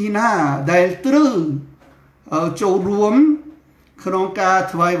មវិធីណាដែលត្រូវចូលរួមក្នុងការ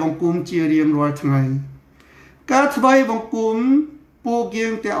ថ្វាយបង្គំជារៀងរាល់ថ្ងៃ ការថ្វាយបង្គំពួកយើ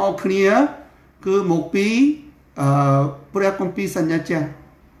ងទាំងអស់គ្នាគឺមកពីព្រះគម្ពីរសញ្ញាចាស់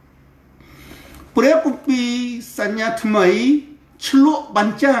ព្រះគម្ពីរសញ្ញាថ្មីឆ្លក់ប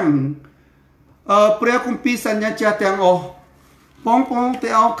ញ្ចាំងព្រះគម្ពីរសញ្ញាចាស់ទាំងអស់បងប្អូន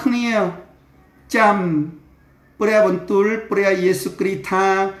ទាំងអស់គ្នាចាំព្រះបន្ទូលព្រះយេស៊ូវគ្រីស្ទថា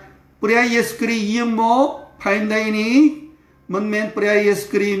ព្រះយេស៊ូវគ្រីស្ទយាងមកផែនដីនេះមិនមែនព្រះយេស៊ូវ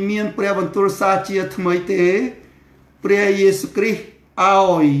គ្រីស្ទមានព្រះបន្ទូលសារជាថ្មីទេព្រះយេស៊ូវគ្រីស្ទ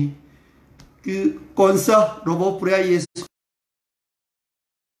ឲ្យគឺកូនសិស្សរបស់ព្រះយេស៊ូវ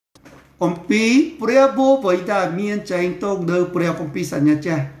អំពីព្រះបបិតាមានចែងទុកនៅព្រះគម្ពីរសញ្ញា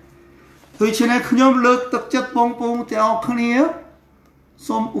ចាស់ដូច្នេះខ្ញុំលើកទឹកចិត្តបងប្អូនទាំងអស់គ្នា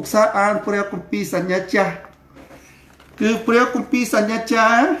សូមឧស្សាហ៍អានព្រះគម្ពីរសញ្ញាចាស់គឺព្រះគម្ពីរសញ្ញាចា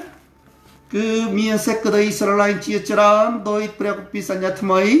ស់គឺមានសេចក្តីស្រឡាញ់ជាច្រើនដោយព្រះគម្ពីរសញ្ញាថ្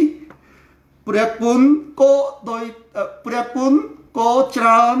មីព្រះគុណក៏ដោយព្រះគុណក៏ច្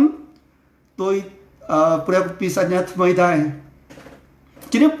រើនដោយព្រះគម្ពីរសញ្ញាថ្មីដែរ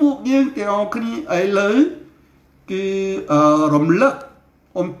ជានេះពួកយើងទាំងអស់គ្នាឥឡូវគឺរំលឹក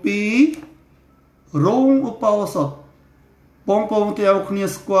អំពីរោងឧបោសថបងប្អូនទាំងអស់គ្នា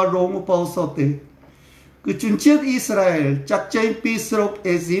ស្គាល់រោងឧបោសថទេគឺជនជាតិអ៊ីស្រាអែលចាត់ចែងពីស្រុក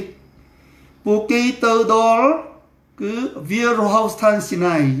អេស៊ីបពួកគេទៅដល់គឺវារហោស្ថានស៊ី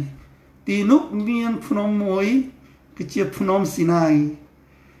ណាយទីនោះមានភ្នំមួយគឺជាភ្នំស៊ីណាយ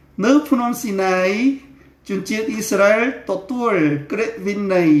នៅភ្នំស៊ីណាយជនជាតិអ៊ីស្រាអែលទទួលក្រឹតវិ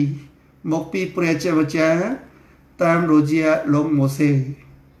ន័យមកពីព្រះជាម្ចាស់តាមរយៈលោកម៉ូសេ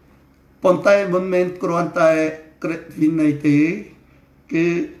ប៉ុន្តែមិនមែនគ្រាន់តែក្រឹតវិន័យទេគឺ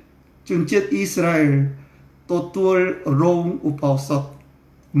ជនជាតិអ៊ីស្រាអែលទទួលរោងឧបោសថ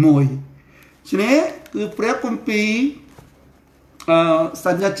មួយឆ្នេះគឺព្រះគម្ពីរស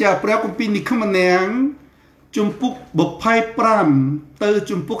ញ្ញាចាស់ព្រះគម្ពីរនិខមនាងជំពូក25ទៅ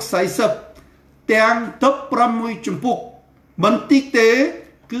ជំពូក40ទាំង16ជំពូកបន្តិចទេ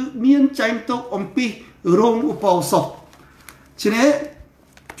គឺមានចែងទុកអំពីរោងឧបោសថឆ្នេះ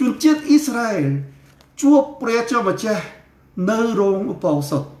ជនជាតិអ៊ីស្រាអែលជួបព្រះជាម្ចាស់នៅរោងឧបោ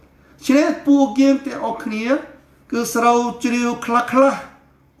សថឆ្នេះពួកយើងទាំងអស់គ្នាគឺស្រូវជ្រាវខ្លះ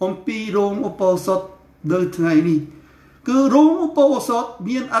អំពីរោងឧបោសថនៅថ្ងៃនេះគឺរោងឧបោសថ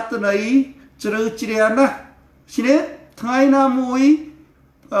មានអត្ថន័យជ្រៅជ្រះណាស់ឆ្នេះថ្ងៃណាមួយ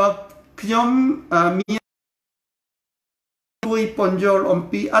ខ្ញុំមានជួយពន្យល់អំ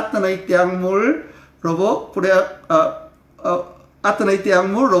ពីអត្ថន័យទាំងមូលរបស់ព្រះអត្ថន័យទាំង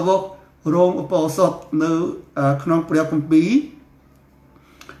មូលរបស់រោងឧបោសថនៅក្នុងព្រះគម្ពីរ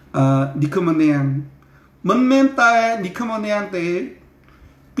និខមនាងមិនមែនតែនិខមនាងទេ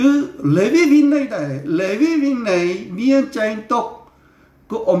គឺលេវីវិន័យដែរលេវីវិន័យមានចែងទុក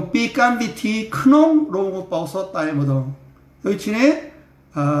គឺអំពីកម្មវិធីក្នុងរោងឧបោសថតែម្ដងដូច្នេះ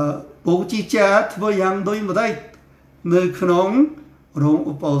ពុទ្ធជាចាធ្វើយ៉ាងដូចម្ដេចនៅក្នុងរោង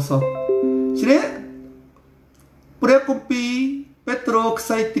ឧបោសថឆ្នេះព្រះគម្ពីរពេត្រុសខ្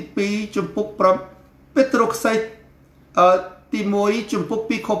សែទី2ជំពូក5ពេត្រុសខ្សែទី1ជំពូក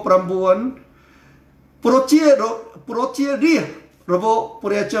2ខ9ប្រជារាជរបស់ព្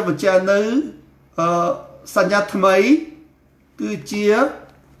រះជាម្ចាស់នៅសញ្ញាថ្មីគឺជា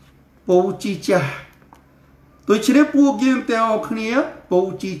ពូជីចាស់ដូច្នេះពួកយើងទាំងអស់គ្នាពូ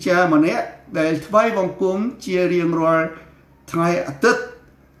ជីចាស់ម្នាក់ដែលថ្វាយបង្គំជារៀងរាល់ថ្ងៃអាទិត្យ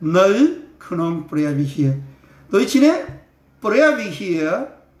នៅក្នុងព្រះវិហារដូច្នេះព្រះវិហារ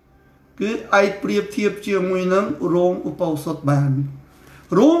គឺអាចប្រៀបធៀបជាមួយនឹងរោងឧបោសថបាន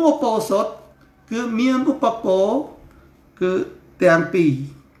រោងឧបោសថគឺមានឧបករណ៍គឺទាំងពីរ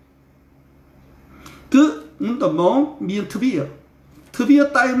គឺមុនដំណងមានទ្វារ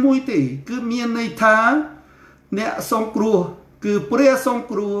តែមួយទេគឺមានន័យថាអ្នកសង្គ្រោះគឺព្រះសង្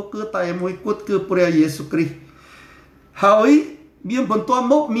គ្រោះគឺតែមួយគត់គឺព្រះយេស៊ូវគ្រីស្ទហើយមានបន្ទាប់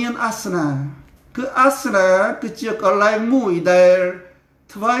មកមានអាសនាគឺអាសនាគឺជាកន្លែងមួយដែល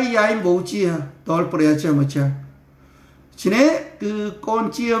ថ្វាយយាយបូជាដល់ព្រះជាម្ចាស់ឆ្នេះគឺកូន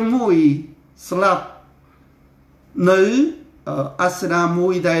ជាមួយស្លាប់នៅអាសនាមួ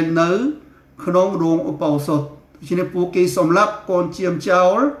យដែលនៅក្នុងរោងឧបោសថឆ្នេះពួកគេសម្លាប់កូនជាចោ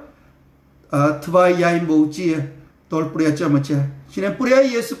លថ្វាយយាយបូជាដល់ព្រះជាម្ចាស់ឆ្នេះព្រះ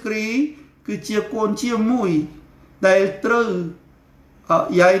យេស៊ូវគ្រីស្ទគឺជាកូនជាមួយដែលត្រូវ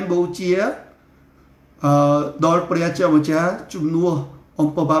យាយបូជាដល់ព្រះជាម្ចាស់ជំនួសអំ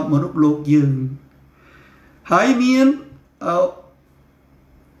ពើបាបមនុស្សលោកយើងហើយមាន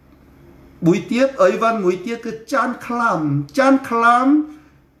មួយទៀតអីវ៉ាន់មួយទៀតគឺចានខ្លាំ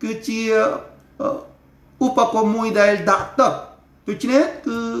គឺជាឧបករណ៍មួយដែលដាក់ទឹកដូច្នេះ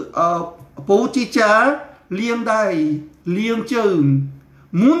គឺពូជីចា លាងដៃលាងជើង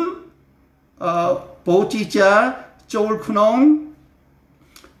មុនបូជាចាចូលក្នុង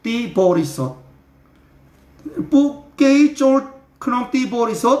ទីបរិសុទ្ធពួកគេចូលក្នុងទីប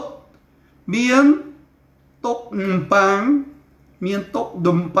រិសុទ្ធមានតុប៉ាងមានតុ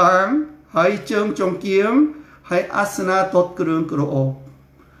ដុំប៉ាងហើយជើងចង្គៀងហើយអាសនៈតុគ្រឿងក្រអូប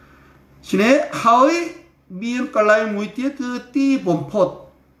ឆ្នេះហើយមានកន្លែងមួយទៀតគឺទីបំផុត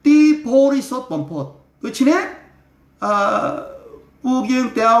ទីបរិសុទ្ធបំផុតដូច្នេះពួកយើង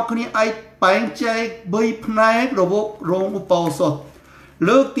ទាំងអស់គ្នាអាចបែងចែក3ផ្នែករងឧបោសថ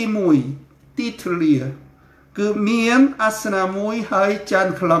លើកទី1ទីធ្លាគឺមានអាសនៈមួយហើយចាន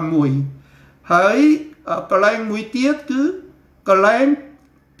ក្លាមួយហើយកន្លែងមួយទៀតគឺកន្លែង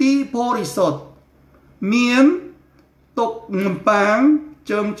ទីបរិសុទ្ធមានតុនំប៉ាង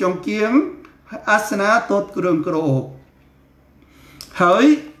ជើងចង្គៀងអាសនៈតុគ្រឿងក្រអូបហើយ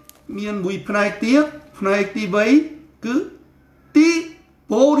មានមួយផ្នែកទៀតផ្នែកទី3គឺទី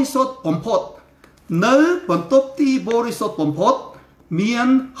បរិសុទ្ធបំផុតនៅបន្ទប់ទីបរិសុទ្ធបំផុតមាន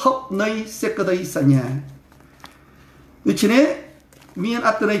ហឹបនៃសេចក្តីសញ្ញាដូច្នេះមានអ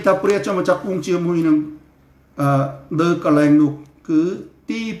ត្ថន័យថាព្រះចម្ចាស់គង់ជាមួយនឹងនៅកន្លែងនោះគឺ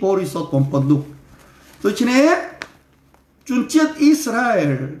ទីបរិសុទ្ធបំផុតនោះដូច្នេះជនជាតិអ៊ីស្រាអែ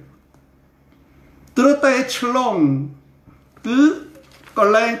លត្រូវតែឆ្លងគឺក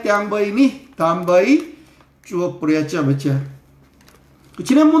ន្លែងទាំង3នេះដើម្បីជួបព្រះចម្ចាស់ដូ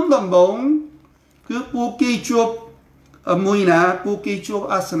ច្នេះមុនដំបូងគឺពួកគេជួបមួយណាពួកគេជួប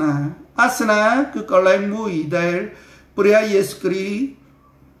អាសនៈគឺកន្លែងមួយដែលព្រះយេស៊ូវគ្រីស្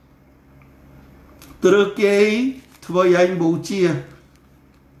ទត្រូវគេធ្វើយ៉ាងបូជា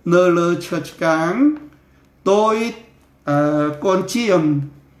នៅលើឈើឆ្កាងដោយកូនជាម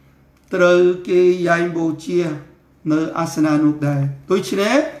ត្រូវគេយ៉ាងបូជានៅអាសនៈនោះដែរដូច្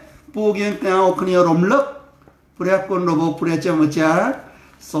នេះពួកយើងទាំងអស់គ្នារំលឹកព្រះគុណរបស់ព្រះចម្ចាស់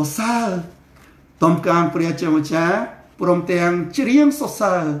សរសើរតំការព្រះចម្ចាស់ព្រមទាំងច្រៀងសរ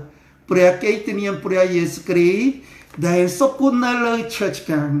សើរព្រះកេតនាមព្រះយេស៊ូវគ្រីស្ទដែលសុគន្ធនៅលើឈើឆ្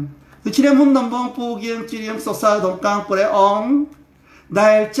កាងដូច្នេះមុនដំបូងពួកយើងច្រៀងសរសើរតំការព្រះអង្គ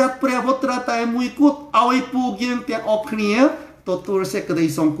ដែលចាត់ព្រះវុត្រតែមួយគត់ឲ្យពួកយើងទាំងអស់គ្នាទទួលសេចក្តី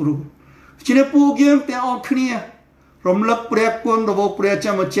សង្គ្រោះដូច្នេះពួកយើងទាំងអស់គ្នារំលឹកព្រះគុណរបស់ព្រះច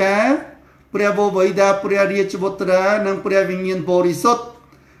ម្ចាស់ព្រះបវេដាព្រះរាជបុត្រានិងព្រះវិញ្ញាណបរិសុទ្ធ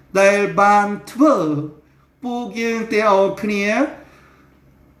ដែលបានធ្វើពួកយើងទាំងអស់គ្នា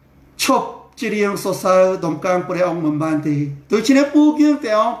ឈប់ច្រៀងសរសើរតំការព្រះអង្គមិនបានទេដូច្នេះពួកយើង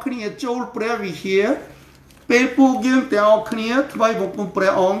ទាំងអស់គ្នាចូលព្រះវិហារពេលពួកយើងទាំងអស់គ្នាថ្វាយបង្គំព្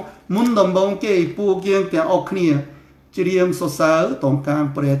រះអង្គមុនដំបូងគេពួកយើងទាំងអស់គ្នាច្រៀងសរសើរតំការ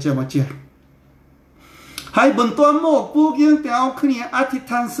ព្រះចម្ចាស់ហើយបន្ទាប់មកពួកយើងទាំងអស់គ្នាអធិដ្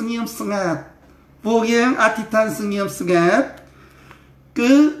ឋានស្ងៀមស្ងាត់ពួកយើងអធិដ្ឋានស្ងៀមស្ងាត់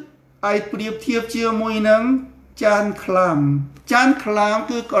គឺអាចប្រៀបធៀបជាមួយនឹងចានខ្លាំ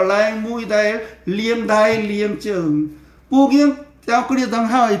គឺកន្លែងមួយដែលលាងដៃលាងជើងពួកយើងទាំងគ្នាទាំង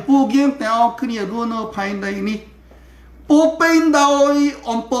ហើយពួកយើងទាំងអស់គ្នារស់នៅផែនដីនេះពោពេញដោយ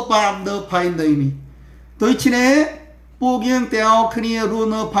អំពើបាបនៅផែនដីនេះដូច្នេះពួកយើងទាំងអស់គ្នារស់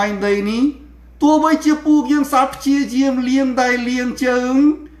នៅផែនដីនេះទោះបីជាពួកយើងសាព្យាយាមលាងដៃលាងជើង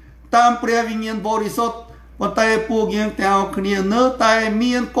តាមព្រះវិញ្ញាណបរិសុទ្ធប៉ុន្តែពួកយើងទាំងអស់គ្នានៅតែ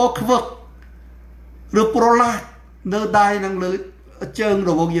មានកខ្វឹកឬប្រឡាក់នៅដៃនឹងលើជើង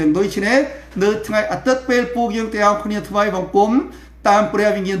របស់យើងដូច្នេះនៅថ្ងៃអាទិត្យពេលពួកយើងទាំងអស់គ្នាថ្វាយបង្គំតាមព្រះ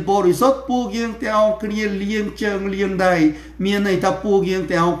វិញ្ញាណបរិសុទ្ធពួកយើងទាំងអស់គ្នាលាងជើងលាងដៃមានន័យថាពួកយើង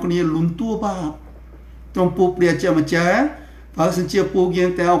ទាំងអស់គ្នាលន់តួបាបចំពោះព្រះជាម្ចាស់បើសិនជាពួកយើ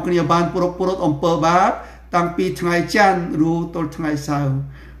ងទាំងអស់គ្នាបានប្រព្រឹត្តអំពើបាបតាំងពីថ្ងៃច័ន្ទរហូតដល់ថ្ងៃសៅរ៍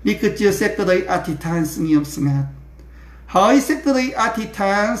នេះគឺជាសេចក្តីអធិដ្ឋានស្ងៀមស្ងាត់ហើយសេចក្តីអធិដ្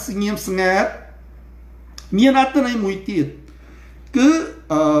ឋានស្ងៀមស្ងាត់មានអត្ថន័យមួយទៀតគឺ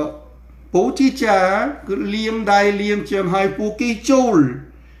បូជាចាគឺលាងដៃលាងជើងឲ្យពួកគេចូល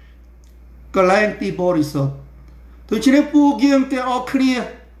កន្លែងទីបរិសុទ្ធដូច្នេះពួកយើងទាំងអស់គ្នា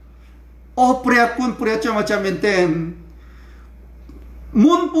អរព្រះគុណព្រះចម្ចាស់មែនទែន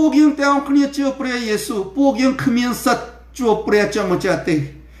មុនពួកយើងទាំងអស់គ្នាជឿព្រះយេស៊ូវពួកយើងគ្មានសិទ្ធិជួបព្រះចម្ចាស់ទេ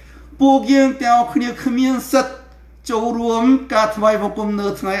ពួកយើងទាំងអស់គ្នាគ្មានសិទ្ធិចូលរួមការថ្វាយបង្គំនៅ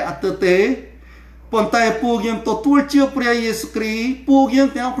ថ្ងៃអាទិត្យទេប៉ុន្តែពួកយើងទទួលជឿព្រះយេស៊ូវគ្រីស្ទពួកយើង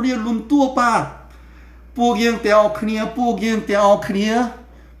ទាំងអស់គ្នាលំទួបាបពួកយើងទាំងអស់គ្នា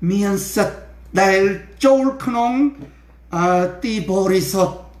មានសិទ្ធិដែលចូលក្នុងទីបរិសុ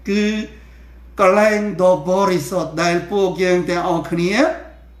ទ្ធគឺកន្លែងដ៏បរិសុទ្ធដែលពួកយើងទាំងអស់គ្នា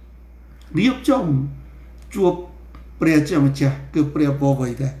រៀបចំជួបព្រះជាម្ចាស់គឺព្រះបវេ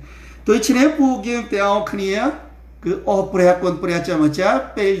ដា tôi chỉ nên buộc dương theo khía cứ ô bè quân bè cho mà cha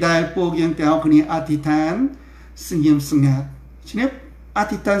bây đại buộc dương theo khía atitan sinh nghiệm sinh ngát chỉ nên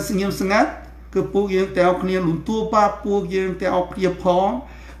atitan sinh nghiệm sinh ngát cứ buộc dương theo khía luôn tua ba buộc dương theo khía phong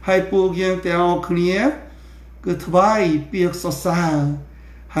hay buộc dương theo khía cứ thay việc sơ sa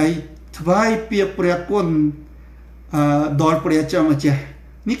hay thay việc bè quân đòi bè cho mà cha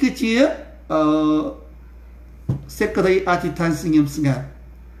ní cứ chia sẽ có đây atitan sinh nghiệm sinh ngát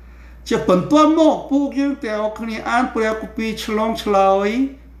จะเป็นตัวหมกพวกยังแต่เอาคนนี้อ่านเปรียกปีฉลองฉลอย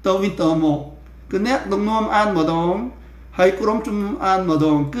ตัววินตัวหมกคือเนี้ยตรงน้อมอ่านมาดองให้กรมจุ่มอ่านมาด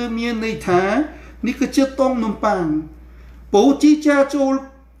องคือมีในท้านี่คือเชื่อต้องนมปังปูจีจ้าโจ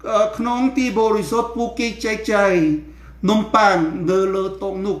ขนมตีบริสุทธิ์ปูกีใจนมปังเดลตร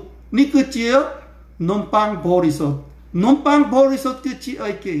งนุกนี่คือเชื่อนมปังบริสุทธิ์นมปังบริสุทธิ์คือชี้ไอ้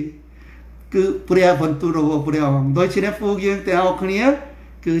เก๋คือเปรียบรรทุรวเปรียบโดยเฉพาะพวกยังแต่เอาคนนี้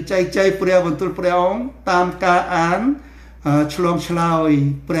คือใจเปรียบรรทุลเปรียงตามการอ่านฉลองฉลอย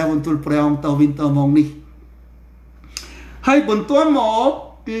เปรียบรรทุลเปรียงตวินตมองนี่ให้บนตัวหมอ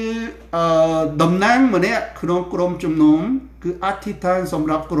คือดำนั่งมาเนี่ยขนมกรมจุ่มนมคืออธิษฐานสำห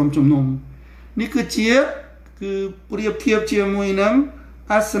รับกรมจุ่มนมนี่คือเชี่ยคือเปรียบเทียบเชี่ยมวยน้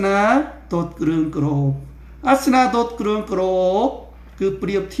ำอาสนะตดเครื่องกรบอาสนะตดเครื่องกรบคือเป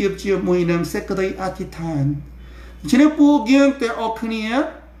รียบเทียบเชี่ยมวยน้ำเสกได้อธิษฐานฉะนั้นพวกยังแต่ออกนี้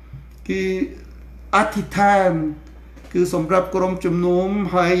คืออธิษฐานคือสำหรับกรมจุ่มนุม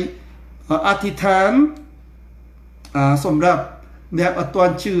ให้อธิษฐานสำหรับแนวอัตวั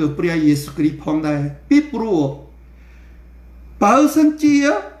นชื่อพระเยซูคริสต์พองได้ปิปรัวเป่าสันเจีย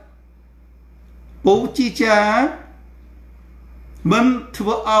ปูจีจามันถือ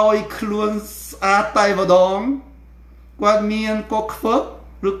ว่าเอาไอ้คลวนอาไตวดองกวาดเมียนกอกเฟ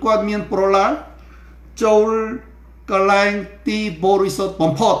หรือกวาดเมียนโปรลาโจลกลายตีบริสุทธิ์ป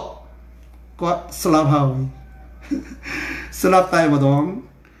มพอดก็สลับหายสลับไตมาดอง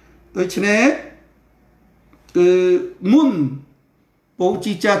โดยเฉพาะคือมุ่นปู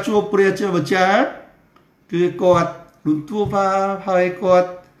จีจ่าชัวเปรียเจ้าบัจจัดคือกอดหลุนตัวฟ้าให้กอด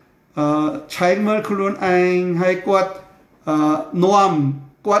ใช้เมื่อคลุนเองให้กอดนวม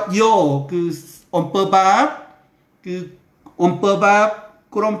กอดโยคืออมเปอร์บาบคืออมเปอร์บาบ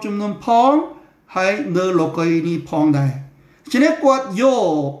กรมจุ่มนมพองให้เนื้อโลกนี้พองได้ฉะนั้นกวาดโย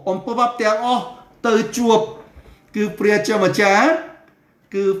อมปบับแต่อ๋อเตยจวบคือเปรียเจ้ามาจ้า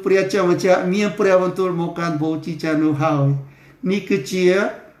คือเปรียเจ้ามาจ้ามีเปรียวันตัวโมกันโบจิจานุหายนี่คือเจีย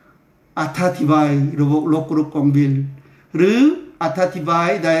อธิบายระบบโลกรุกของบิลหรืออธิบาย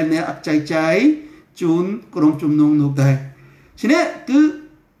ได้ในอักใจจูนกรมจุ่มนุงนุกได้ฉะนั้นคือ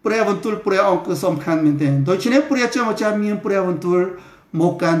เปรียวันตัวเปรียองคือสำคัญเหมือนกันโดยฉะนั้นเปรียเจ้ามาจ้ามีเปรียวันตัวโม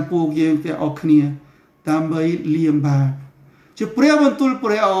กันปลูกยังแต่ออกเนี่ยตามใบเลี้ยงบาจะเปรียบวันตุลเป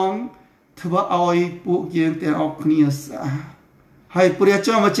รียองถือว่าเอาปลูกยังแต่ออกเนี่ยสะให้เปรียบเ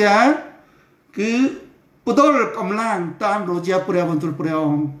จ้ามาจ้าคือปุตตะกำลังตามโรจาเปรียบวันตุลเปรียอ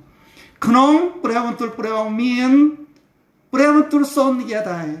งขนมเปรียบวันตุลเปรียองมีนเปรียบวันตุลสอนนี่ไ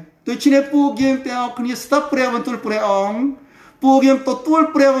ด้โดยเฉพาะปลูกยังแต่ออกเนี่ยสตับเปรียบวันตุลเปรียองปลูกยังตัว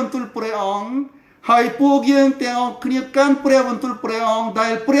เปรียบวันตุลเปรียองให้พวกยังแต่เอาคณีการเปรียบวันตุลเปรียงได้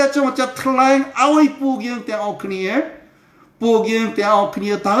เปรียบจะมาจัดทลายเอาไอ้พวกยังแต่เอาคณีพวกยังแต่เอาคณี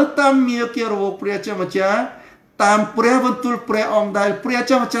ตามมีเกี่ยวกับเปรียบจะมาจัดตามเปรียบวันตุลเปรียงได้เปรียบ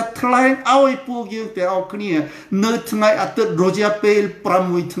จะมาจัดทลายเอาไอ้พวกยังแต่เอาคณีเนื้อทั้งไงอัตโรจาเปลปรา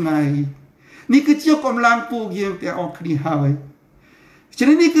มวยทั้งไงนี่คือเจ้ากำลังพวกยังแต่เอาคณีหายฉะ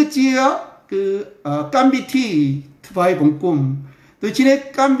นั้นนี่คือเจ้าคือการบิธีทวายบังกุมโดยเฉพาะ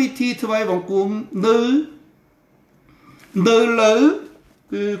การวิธีถวายบังคมเนื้อเลย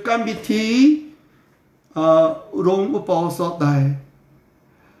คือการวิธีรงอุปสมบทได้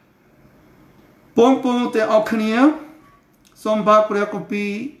ปองแต่ออกเนี่ยสมบัติเปรียกปี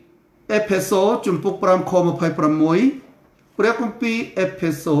เอเพโซจุมพุกปรามคอมภัยประมวยเปรียกปีเอเพ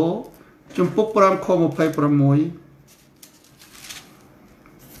โซจุมพุกปรามคอมภัยประมวย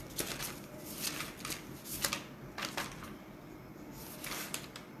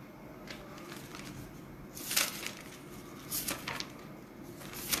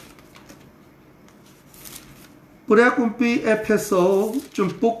เปรียกุมปีเอเพโซจุม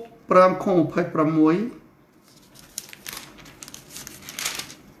พุกปรามคงภัยประมวย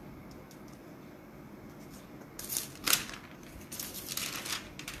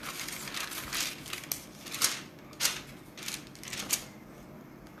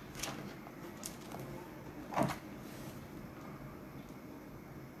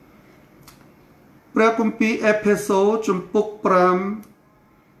เปรียกุมปีเอเพโซจุมพุกปราม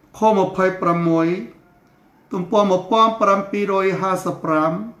คงภัยประมวยตุมปอมป้อมปรามปีโรยหาสปรา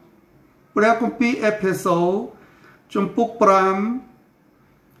ม ព្រះគម្ពីរអេផេសូជំពូក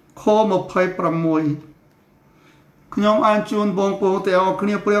5ខ26ខ្ញុំអានជូនបងប្អូនទាំងអស់គ្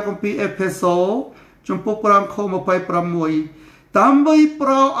នាព្រះគម្ពីរអេផេសូជំពូក5ខ26ដើម្បីប្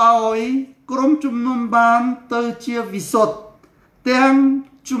រោឲ្យក្រុមជំនុំបានទៅជាវិសុទ្ធទាំង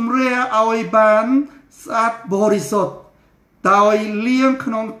ជំរះឲ្យបានស្អាតបរិសុទ្ធដោយលាង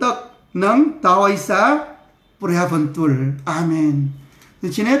ក្នុងទឹកនិងដោយសារព្រះបន្ទូលអាមែនដូ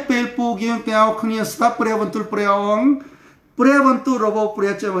ច្នេះពេលពួកយើងទាំងអស់គ្នាស្ដាប់ព្រះបន្ទូលព្រះអង្គព្រះបន្ទូលរបស់ព្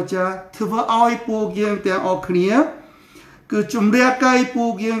រះជាម្ចាស់ធ្វើឲ្យពួកយើងទាំងអស់គ្នាគឺជំរះកាយពួ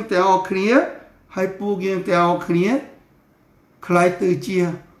កយើងទាំងអស់គ្នាហើយពួកយើងទាំងអស់គ្នាខ្លាយទៅជា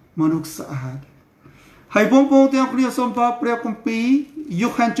មនុស្សស្អាតហើយបងប្អូនទាំងគ្នាសូមប្រើព្រះគម្ពីរយូ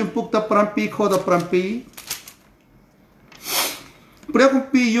ហានជំពូក17ខ17ព្រះគម្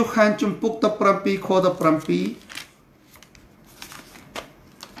ពីរយូហានជំពូក17ខ17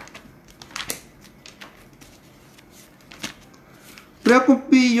ព្រះគម្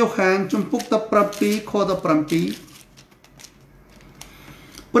ពីរយូហានជំពូក17ខ17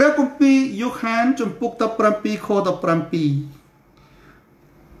ព្រះគម្ពីរយូហានជំពូក17ខ17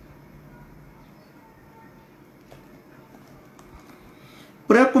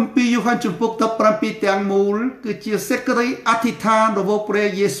ព្រះគម្ពីរយូហានជំពូក17ទាំងមូលគឺជាសេចក្តីអធិដ្ឋានរបស់ព្រះ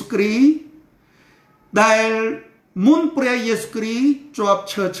យេស៊ូវគ្រីស្ទដែលមុនព្រះយេស៊ូវគ្រីស្ទ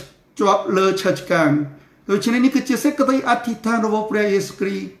ជាប់លើឈើឆ្កាងដូច្នេះនេះគឺជាសេចក្តីអធិដ្ឋានរបស់ព្រះយេស៊ូវគ្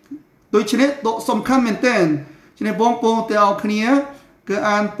រីស្ទដូច្នេះសំខាន់មែនទែនដូច្នេះបងប្អូនទាំងអស់គ្នាគឺ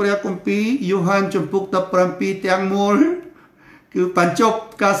អានព្រះគម្ពីរយូហានជំពូក17ទាំងមូលគឺបញ្ចប់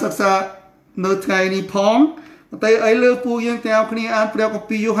ការសិក្សានៅថ្ងៃនេះផងតែឥឡូវពួកយើងទាំងអស់គ្នាអានព្រះគម្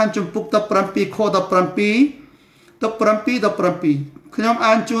ពីរយូហានជំពូក17ខ17ខ្ញុំ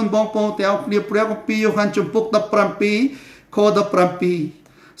អានជូនបងប្អូនទាំងអស់គ្នាព្រះគម្ពីរយូហានជំពូក17ខ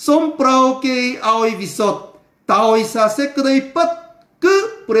17សូមប្រោគេឲ្យវិសុទ្ធដោយសារសេចក្តីពិតគឺ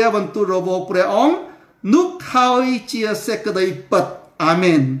ព្រះបន្ទូលរបស់ព្រះអង្គនោះហើយជាសេចក្តីពិតអា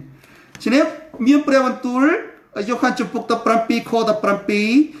មែនជំរាបមានព្រះបន្ទូលយូហានជំពូក17ខ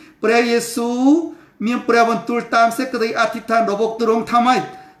17ព្រះយេស៊ូវមានព្រះបន្ទូលតាមសេចក្តីអធិដ្ឋានរបស់ទ្រង់ថាម៉េច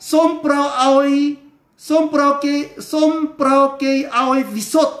សូមប្រោគេឲ្យវិ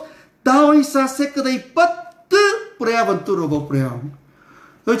សុទ្ធដោយសារសេចក្តីពិតគឺព្រះបន្ទូលរបស់ព្រះអង្គ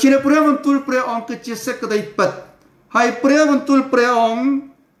ដូច្នេះព្រះបន្ទូលព្រះអង្គគឺជាសេចក្តីពិតហើយព្រះបន្ទូលព្រះអង្គ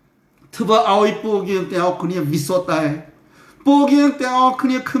ធ្វើឲ្យពួកយើងទាំងអស់គ្នាវិសុទ្ធដែរពួកយើងទាំងអស់គ្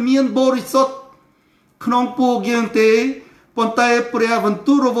នាគ្មានបរិសុទ្ធក្នុងពួកយើងទេប៉ុន្តែព្រះបន្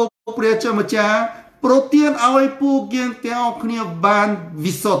ទូលរបស់ព្រះជាម្ចាស់ប្រទានឲ្យពួកយើងទាំងអស់គ្នាបាន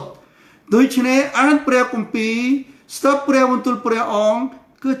វិសុទ្ធដូច្នេះអានព្រះគម្ពីរស្ដាប់ព្រះបន្ទូលព្រះអង្គ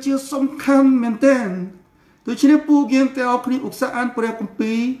គឺជាសំខាន់មែនទែនដូច្នេះពួកយើងទាំងអស់គ្នាឧស្សាហ៍អានព្រះគម្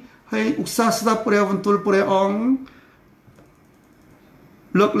ពីរហើយឧស្សាហ៍ស្ដាប់ព្រះបន្ទូលព្រះអង្គ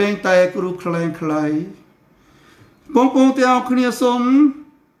លើកលែងតែគ្រូខ្លែងខ្លាយបងប្អូនទាំងអស់គ្នាសូម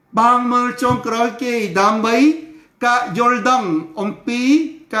បាងមើលចុងក្រោយគេដើម្បីការយល់ដឹងអំពី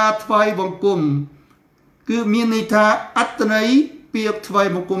ការថ្វាយបង្គំគឺមានន័យថាអត្តន័យពាក្យថ្វាយ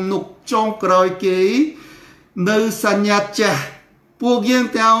បង្គំនោះចុងក្រោយគេនៅសញ្ញាចាស់ពួកយើង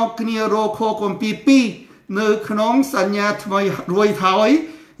ទាំងអស់គ្នារកខគម្ពីរ2នៅក្នុងសញ្ញាថ្មីរួចហើយ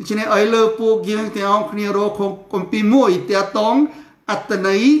ដូច្នេះឲ្យលើពួកយើងទាំងអស់គ្នារកខគម្ពីរ1ទាក់ទងអត្ត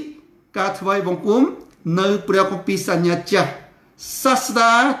ន័យការថ្វាយបង្គំនៅព្រះគម្ពីរសញ្ញាចាស់សាស្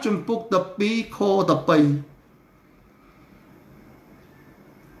តាជំពូក12ខ13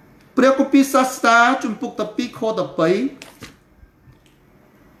ព្រះគម្ពីរសាស្តាជំពូក12ខ13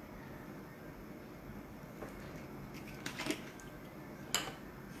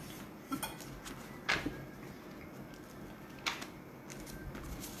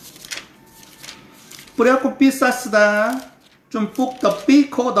ព្រះគម្ពីរសាស្តាជំពូក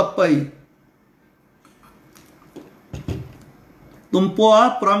12ខ13ទំព័រ993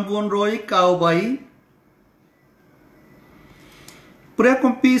ព្រះគ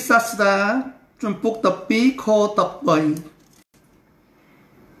ម្ពីរសាស្តាជំពូក12ខ13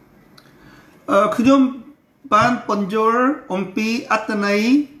ខ្ញុំបានបញ្យល់អំពីអត្តន័យ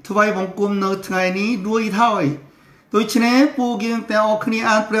ថ្វាយបង្គំនៅថ្ងៃនេះរួចហើយដូច្នេះពួកយើងទាំងអស់គ្នា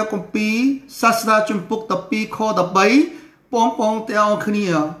អានព្រះគម្ពីរសាស្តាជំពូក12ខ13បងប្អូនទាំងអស់គ្នា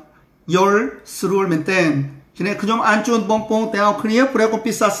យល់ស្រួលមែនទែនជំរាបខ្ញុំអានជូនបងប្អូនទាំងអស់គ្នាព្រះគម្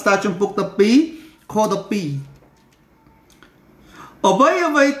ពីរសាស្តាជំពូក12ខ12អ្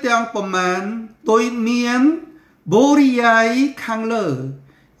វីទាំងប្រមាណដោយមានបរិយាយខាងលើ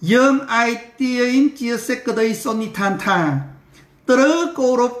យើងអាចទាញជាសេចក្តីសន្និដ្ឋានថាត្រូវគោ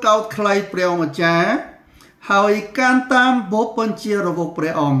រពកោតខ្លាយព្រះម្ចាស់ហើយកាន់តាមបបបញ្ជារបស់ព្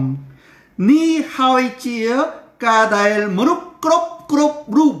រះអង្គ នេះហើយជាការដែលមនុស្សគ្រប់រូប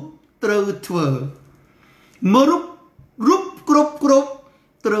ត្រូវធ្វើមនុស្សរូបគ្រប់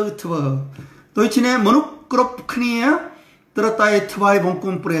ត្រូវធ្វើដូច្នេះមនុស្សគ្រប់គ្នាត្រូវតែថ្វាយបង្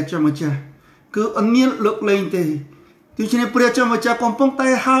គំព្រះជាម្ចាស់គឺអត់មានលើកលែងទេដូច្នេះព្រះជាម្ចាស់កំពុងតែ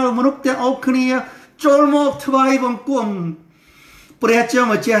ហៅមនុស្សទាំងអស់គ្នាចូលមកថ្វាយបង្គំព្រះជា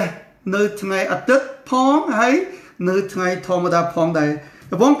ម្ចាស់នៅថ្ងៃអាទិត្យផងហើយនៅថ្ងៃធម្មតាផងដែរ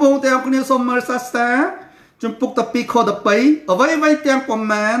បងប្អូនទាំងអស់គ្នាសូមមើលសាស្តាចំពុក12ខ13អ្វីទាំងប្រ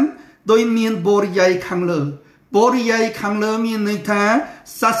មាណដោយមានបរិយាយខាងលើបរិយាយខាងលើមានន័យថា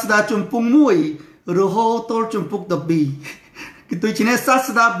សាស្តាចំពុក1រហូតដល់ចំពុក12គឺដូច្នេះសា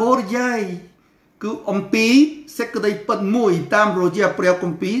ស្តាបរិយាយគឺអំពីសេចក្តីពិតមួយតាមរយៈព្រះគ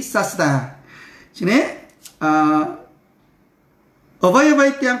ម្ពីរសាស្តាជានេះអ្វី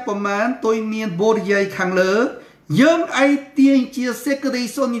ទាំងប្រមាណដោយមានបរិយាយខាងលើយើងឯងទាញជាសេចក្តី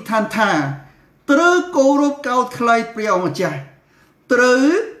សន្និដ្ឋានថាត្រូវគោរពកោតថ្លៃព្រះអម្ចាស់ត្រូវ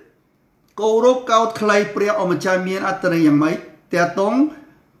គោរពកោតថ្លៃព្រះអម្ចាស់មានអត្ថន័យយ៉ាងម៉េចតាក់ទង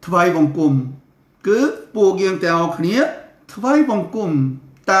ថ្វាយបង្គំគឺពួកយើងទាំងអស់គ្នាថ្វាយបង្គំ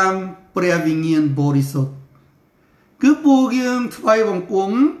តាមព្រះវិញ្ញាណបរិសុទ្ធគឺពួកយើងថ្វាយបង្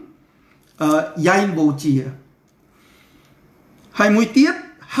គំយ៉ែងបូជាហើយមួយទៀត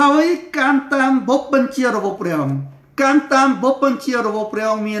ហើយការតាមបុព្វបញ្ជារបស់ព្រះអង្គការតាមបុព្វបញ្ជារបស់ព្រះ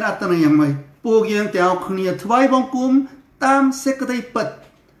អង្គមានអត្ថន័យយ៉ាងម៉េចពួកយើងទាំងអស់គ្នាថ្វាយបង្គំតាមសេចក្តីពិត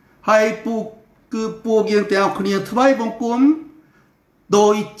ហើយពួកយើងទាំងអស់គ្នាថ្វាយបង្គំដោ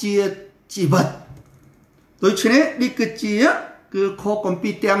យជាជីវិតដូច្នេះនេះគឺខគម្ពី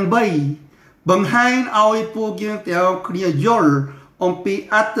រទាំង3បង្ហាញឲ្យពួកយើងទាំងអស់គ្នាយល់អំពី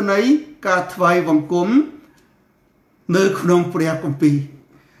អត្ថន័យការថ្វាយបង្គំនៅក្នុងព្រះគម្ពីរ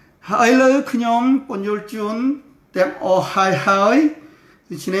ហើយលើខ្ញុំបញ្យល់ជូនទាំងអស់ហើយ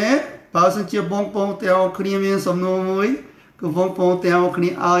ដូច្នេះបើសិនជាបងប្អូនទាំងអស់គ្នាមានសំណួរមួយគឺបងប្អូនទាំងអស់គ្នា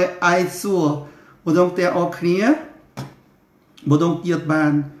ឲ្យអាចសួរបងទាំងអស់គ្នាបងទៀតបា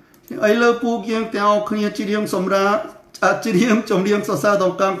នហើយលើពួកយើងទាំងអស់គ្នាច្រៀងសម្រាប់ច្រៀងចម្រៀងសរសើរដ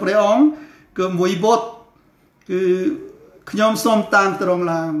ល់កម្មព្រះអង្គគឺមួយបទគឺខ្ញុំសូមតាំងត្រង់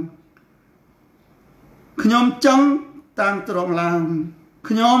ឡើងខ្ញុំចង់តាំងត្រង់ឡើង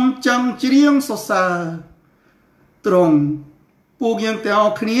ខ្ញុំចង់ច្រៀងសរសើរត្រង់ពួកយើងទាំងអ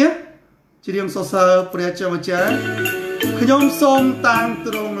ស់គ្នាច្រៀងសរសើរព្រះជាម្ចាស់ខ្ញុំសូមតាំង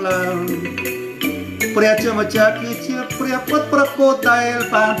ត្រង់ឡើងព្រះជាម្ចាស់គឺជាព្រះពុទ្ធប្រកបដែល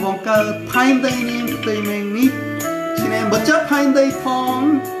បានបង្កើតផែនដីនេះផ្ទៃមេឃនេះជាម្ចាស់ផែនដីផង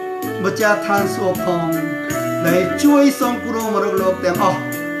ម្ចាស់ឋានសួគ៌ផងដែលជួយសង្គ្រោះមនុស្សលោកទាំងអស់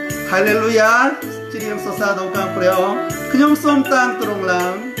ហាឡេលូយ៉ាច្រៀងសរសើរដល់កម្មព្រះអង្គខ្ញុំសូមតាំងត្រង់ឡើ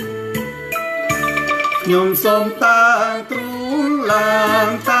ងខ្ញុំសូមតាំងទ្រង់ឡើង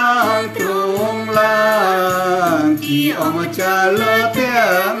តាំងទ្រង់ឡើងជាអម្ចាស់លើ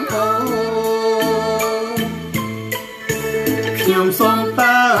ទាំងអស់ខ្ញុំសូម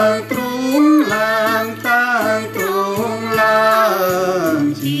តាំងទ្រង់ឡើងតាំងទ្រង់ឡើង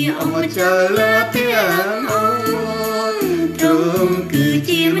ជាអម្ចាស់លើទាំងអស់ទ្រង់គឺ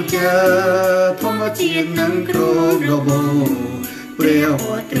ជាម្ចាស់ធម្មជាតិនិងគ្រប់របបព្រះ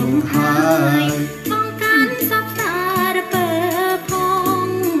ទ្រង់ហើយ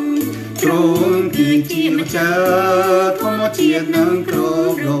ទ្រង់គឺជាម្ចាស់ធម្មជាតិនិងគ្រ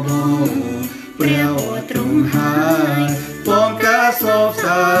ប់របបព្រះទ្រង់ហើយបងការសោក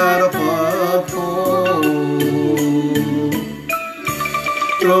សារពភោ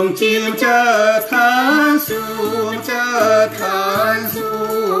ទ្រង់ជាម្ចាស់ឋានសួគ៌ម្ចាស់ឋានសួ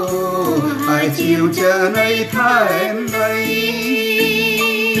គ៌ហើយជាម្ចាស់នៃផែនដី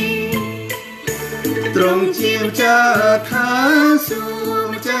ទ្រង់ជាម្ចាស់ឋានសួ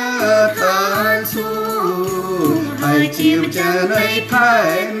គ៌ម្ចាស់ឋានសួគ៌ហើយជាម្ចាស់នៃផែ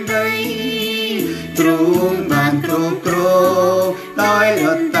នដីទ្រង់បានគ្រប់គ្រងដោយអ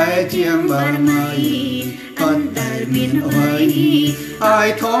ត់តែជាបារមីអត់ដែលមានអ្វីឲ្យ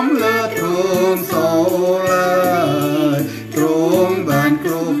ធំលើទ្រង់សូឡើយទ្រង់បាន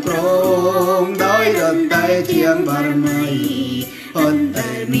គ្រប់គ្រងដោយអត់តែជាបារមីអត់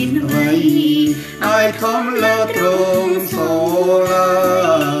ដែលមានអ្វីឲ្យធំលើទ្រង់សូឡើ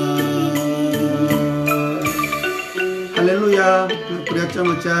យហាឡេលូយ៉ាព្រះច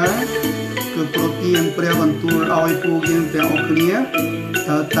ម្ចាស់គឺប្រទានព្រះបន្ទូលឲ្យពួកយើងទាំងអស់គ្នា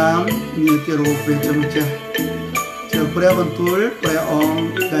តាមនីតិរូបព្រះចម្ចាស់ជាព្រះបន្ទូលព្រះអង្គ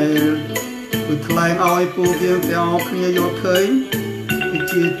ដែលគឺថ្លែងឲ្យពួកយើងទាំងអស់គ្នាយល់ឃើញគឺ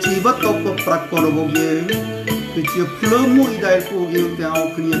ជាជីវិតដ៏ប្រកបរបស់យើងគឺជាភ្លើងមួយដែលពួកយើងទាំងអ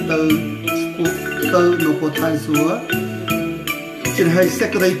ស់គ្នាទៅនៅពុទ្ធឋានសួគ៌ជាឲ្យសេច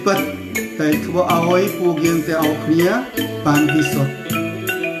ក្តីពិត តែធ្វើឲ្យពួកយើងទាំងអស់គ្នាបានពិសុទ្ធ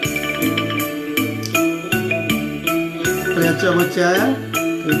ព្រះជាម្ចាស់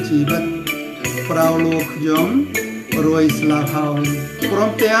គឺជីវិតប្រោលោកខ្ញុំរួយស្លាប់ហើយព្រម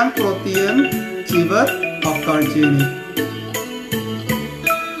ទាំងប្រទានជីវិតអកលជានិច្ច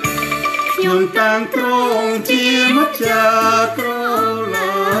ខ្ញុំតាំងគ្រងជាម្ចាស់ក្រ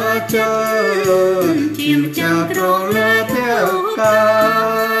ឡាចើជាម្ចាស់ក្រឡាtheoកា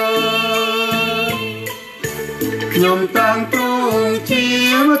យខ្ញុំតាំងគ្រងជា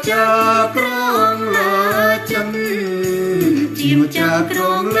ម្ចាស់ក្រឡាចិនជាម្ចាស់ក្រ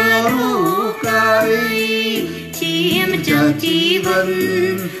ឡារូបកាយជាម្ចាស់ជីវិត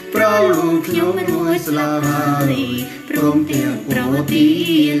ប្រោលោកខ្ញុំរួចស្លាប់ហើយព្រមទាំងប្រទា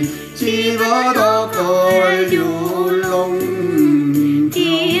នជីវិតអកលយូរលង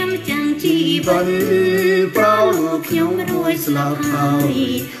ជាម្ចាស់ជីវិតប្រោលោកខ្ញុំរួចស្លាប់ហើយ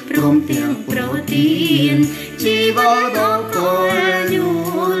ព្រមទាំងប្រទានជីវិតអកលយូ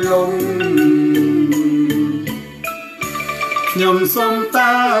រលងខ្ញុំសូម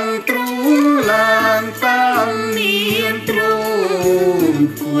តាំងទ្រូងឡើងតាំងមានទ្រូង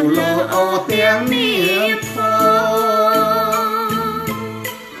ពលល្អទាំងមានផង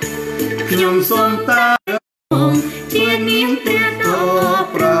ខ្ញុំសូមតាំងជានាមព្រះត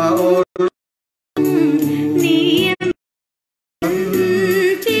ប្រោនាម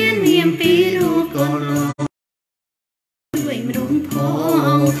ជានាមពីរូបកលវិញរំផ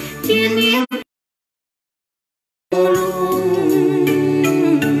ងជានាម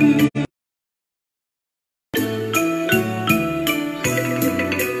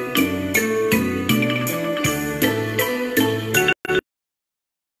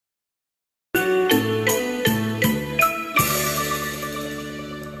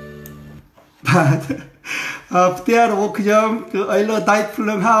ផ្ទះរបស់ខ្ញុំគឺអីលើដៃភ្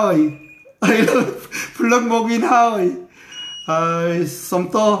លើងហើយអីលើភ្លើងមកវិញហើយសុំ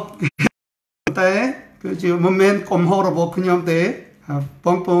ទោសតែគឺជាមិនមែនកំហុសរបស់ខ្ញុំទេប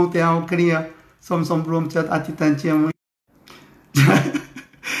ងប្អូនទាំងគ្នាសូមរួមចិត្តអធិដ្ឋានជាមួយ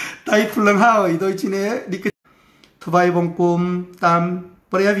ដៃភ្លើងហើយដូច្នេះថ្វាយបង្គំតាម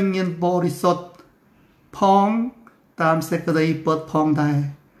ព្រះវិញ្ញាណបរិសុទ្ធផងតាមសេចក្តីពិតផងដែរ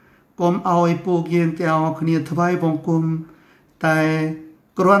កុំឲ្យពួកយើងទាំងអស់គ្នាថ្វាយបង្គំតែ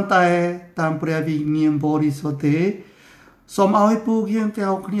គ្រាន់តែតាមព្រះវិញ្ញាណបរិសុទ្ធទេសូមឲ្យពួកយើងទាំង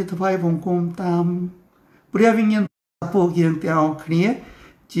អស់គ្នាថ្វាយបង្គំតាមព្រះវិញ្ញាណពួកយើងទាំងអស់គ្នា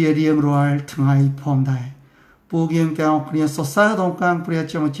ជារៀងរាល់ថ្ងៃផងដែរពួកយើងទាំងអស់គ្នាសរសើរដល់កាងព្រះ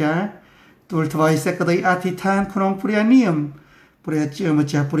ជាម្ចាស់ទូលថ្វាយសេចក្តីអធិដ្ឋានក្នុងព្រះនាមព្រះជាម្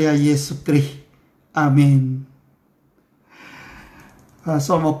ចាស់ព្រះយេស៊ូវគ្រីស្ទអាមែន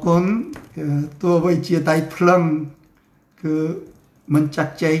សូមអរគុណទោះបីជាដៃភ្លឹងគឺមិនចា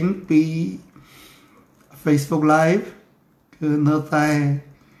ក់ចែងពី Facebook Live គឺនៅតែ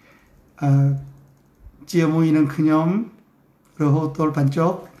ជាមួយនឹងខ្ញុំរហូតដល់បញ្ច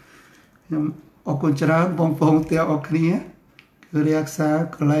ប់ខ្ញុំអរគុណច្រើនបងប្អូនទាំងអស់គ្នាគឺរក្សា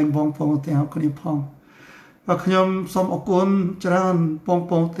កន្លែងបងប្អូនទាំងអស់គ្នាផងvà ខ្ញុំសូមអរគុណច្រើនបង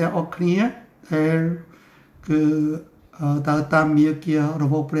ប្អូនទាំងអស់គ្នាដែលគឺតាមមាគ៌ារ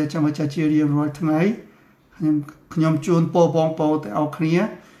បស់ព្រះចម្ចាស់ជារៀងរាល់ថ្ងៃខ្ញុំជូនពរបងប្អូនទាំងអស់គ្នា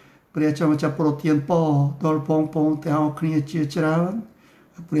ព្រះចម្ចាស់ប្រទានពរដល់បងប្អូនទាំងអស់គ្នាជាច្រើន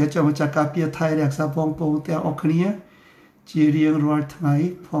ព្រះចម្ចាស់ការពារថែរក្សាបងប្អូនទាំងអស់គ្នាជារៀងរាល់ថ្ងៃ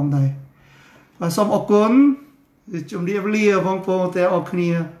ផងដែរបាទសូមអរគុណជំរាបលាបងប្អូនទាំងអស់គ្នា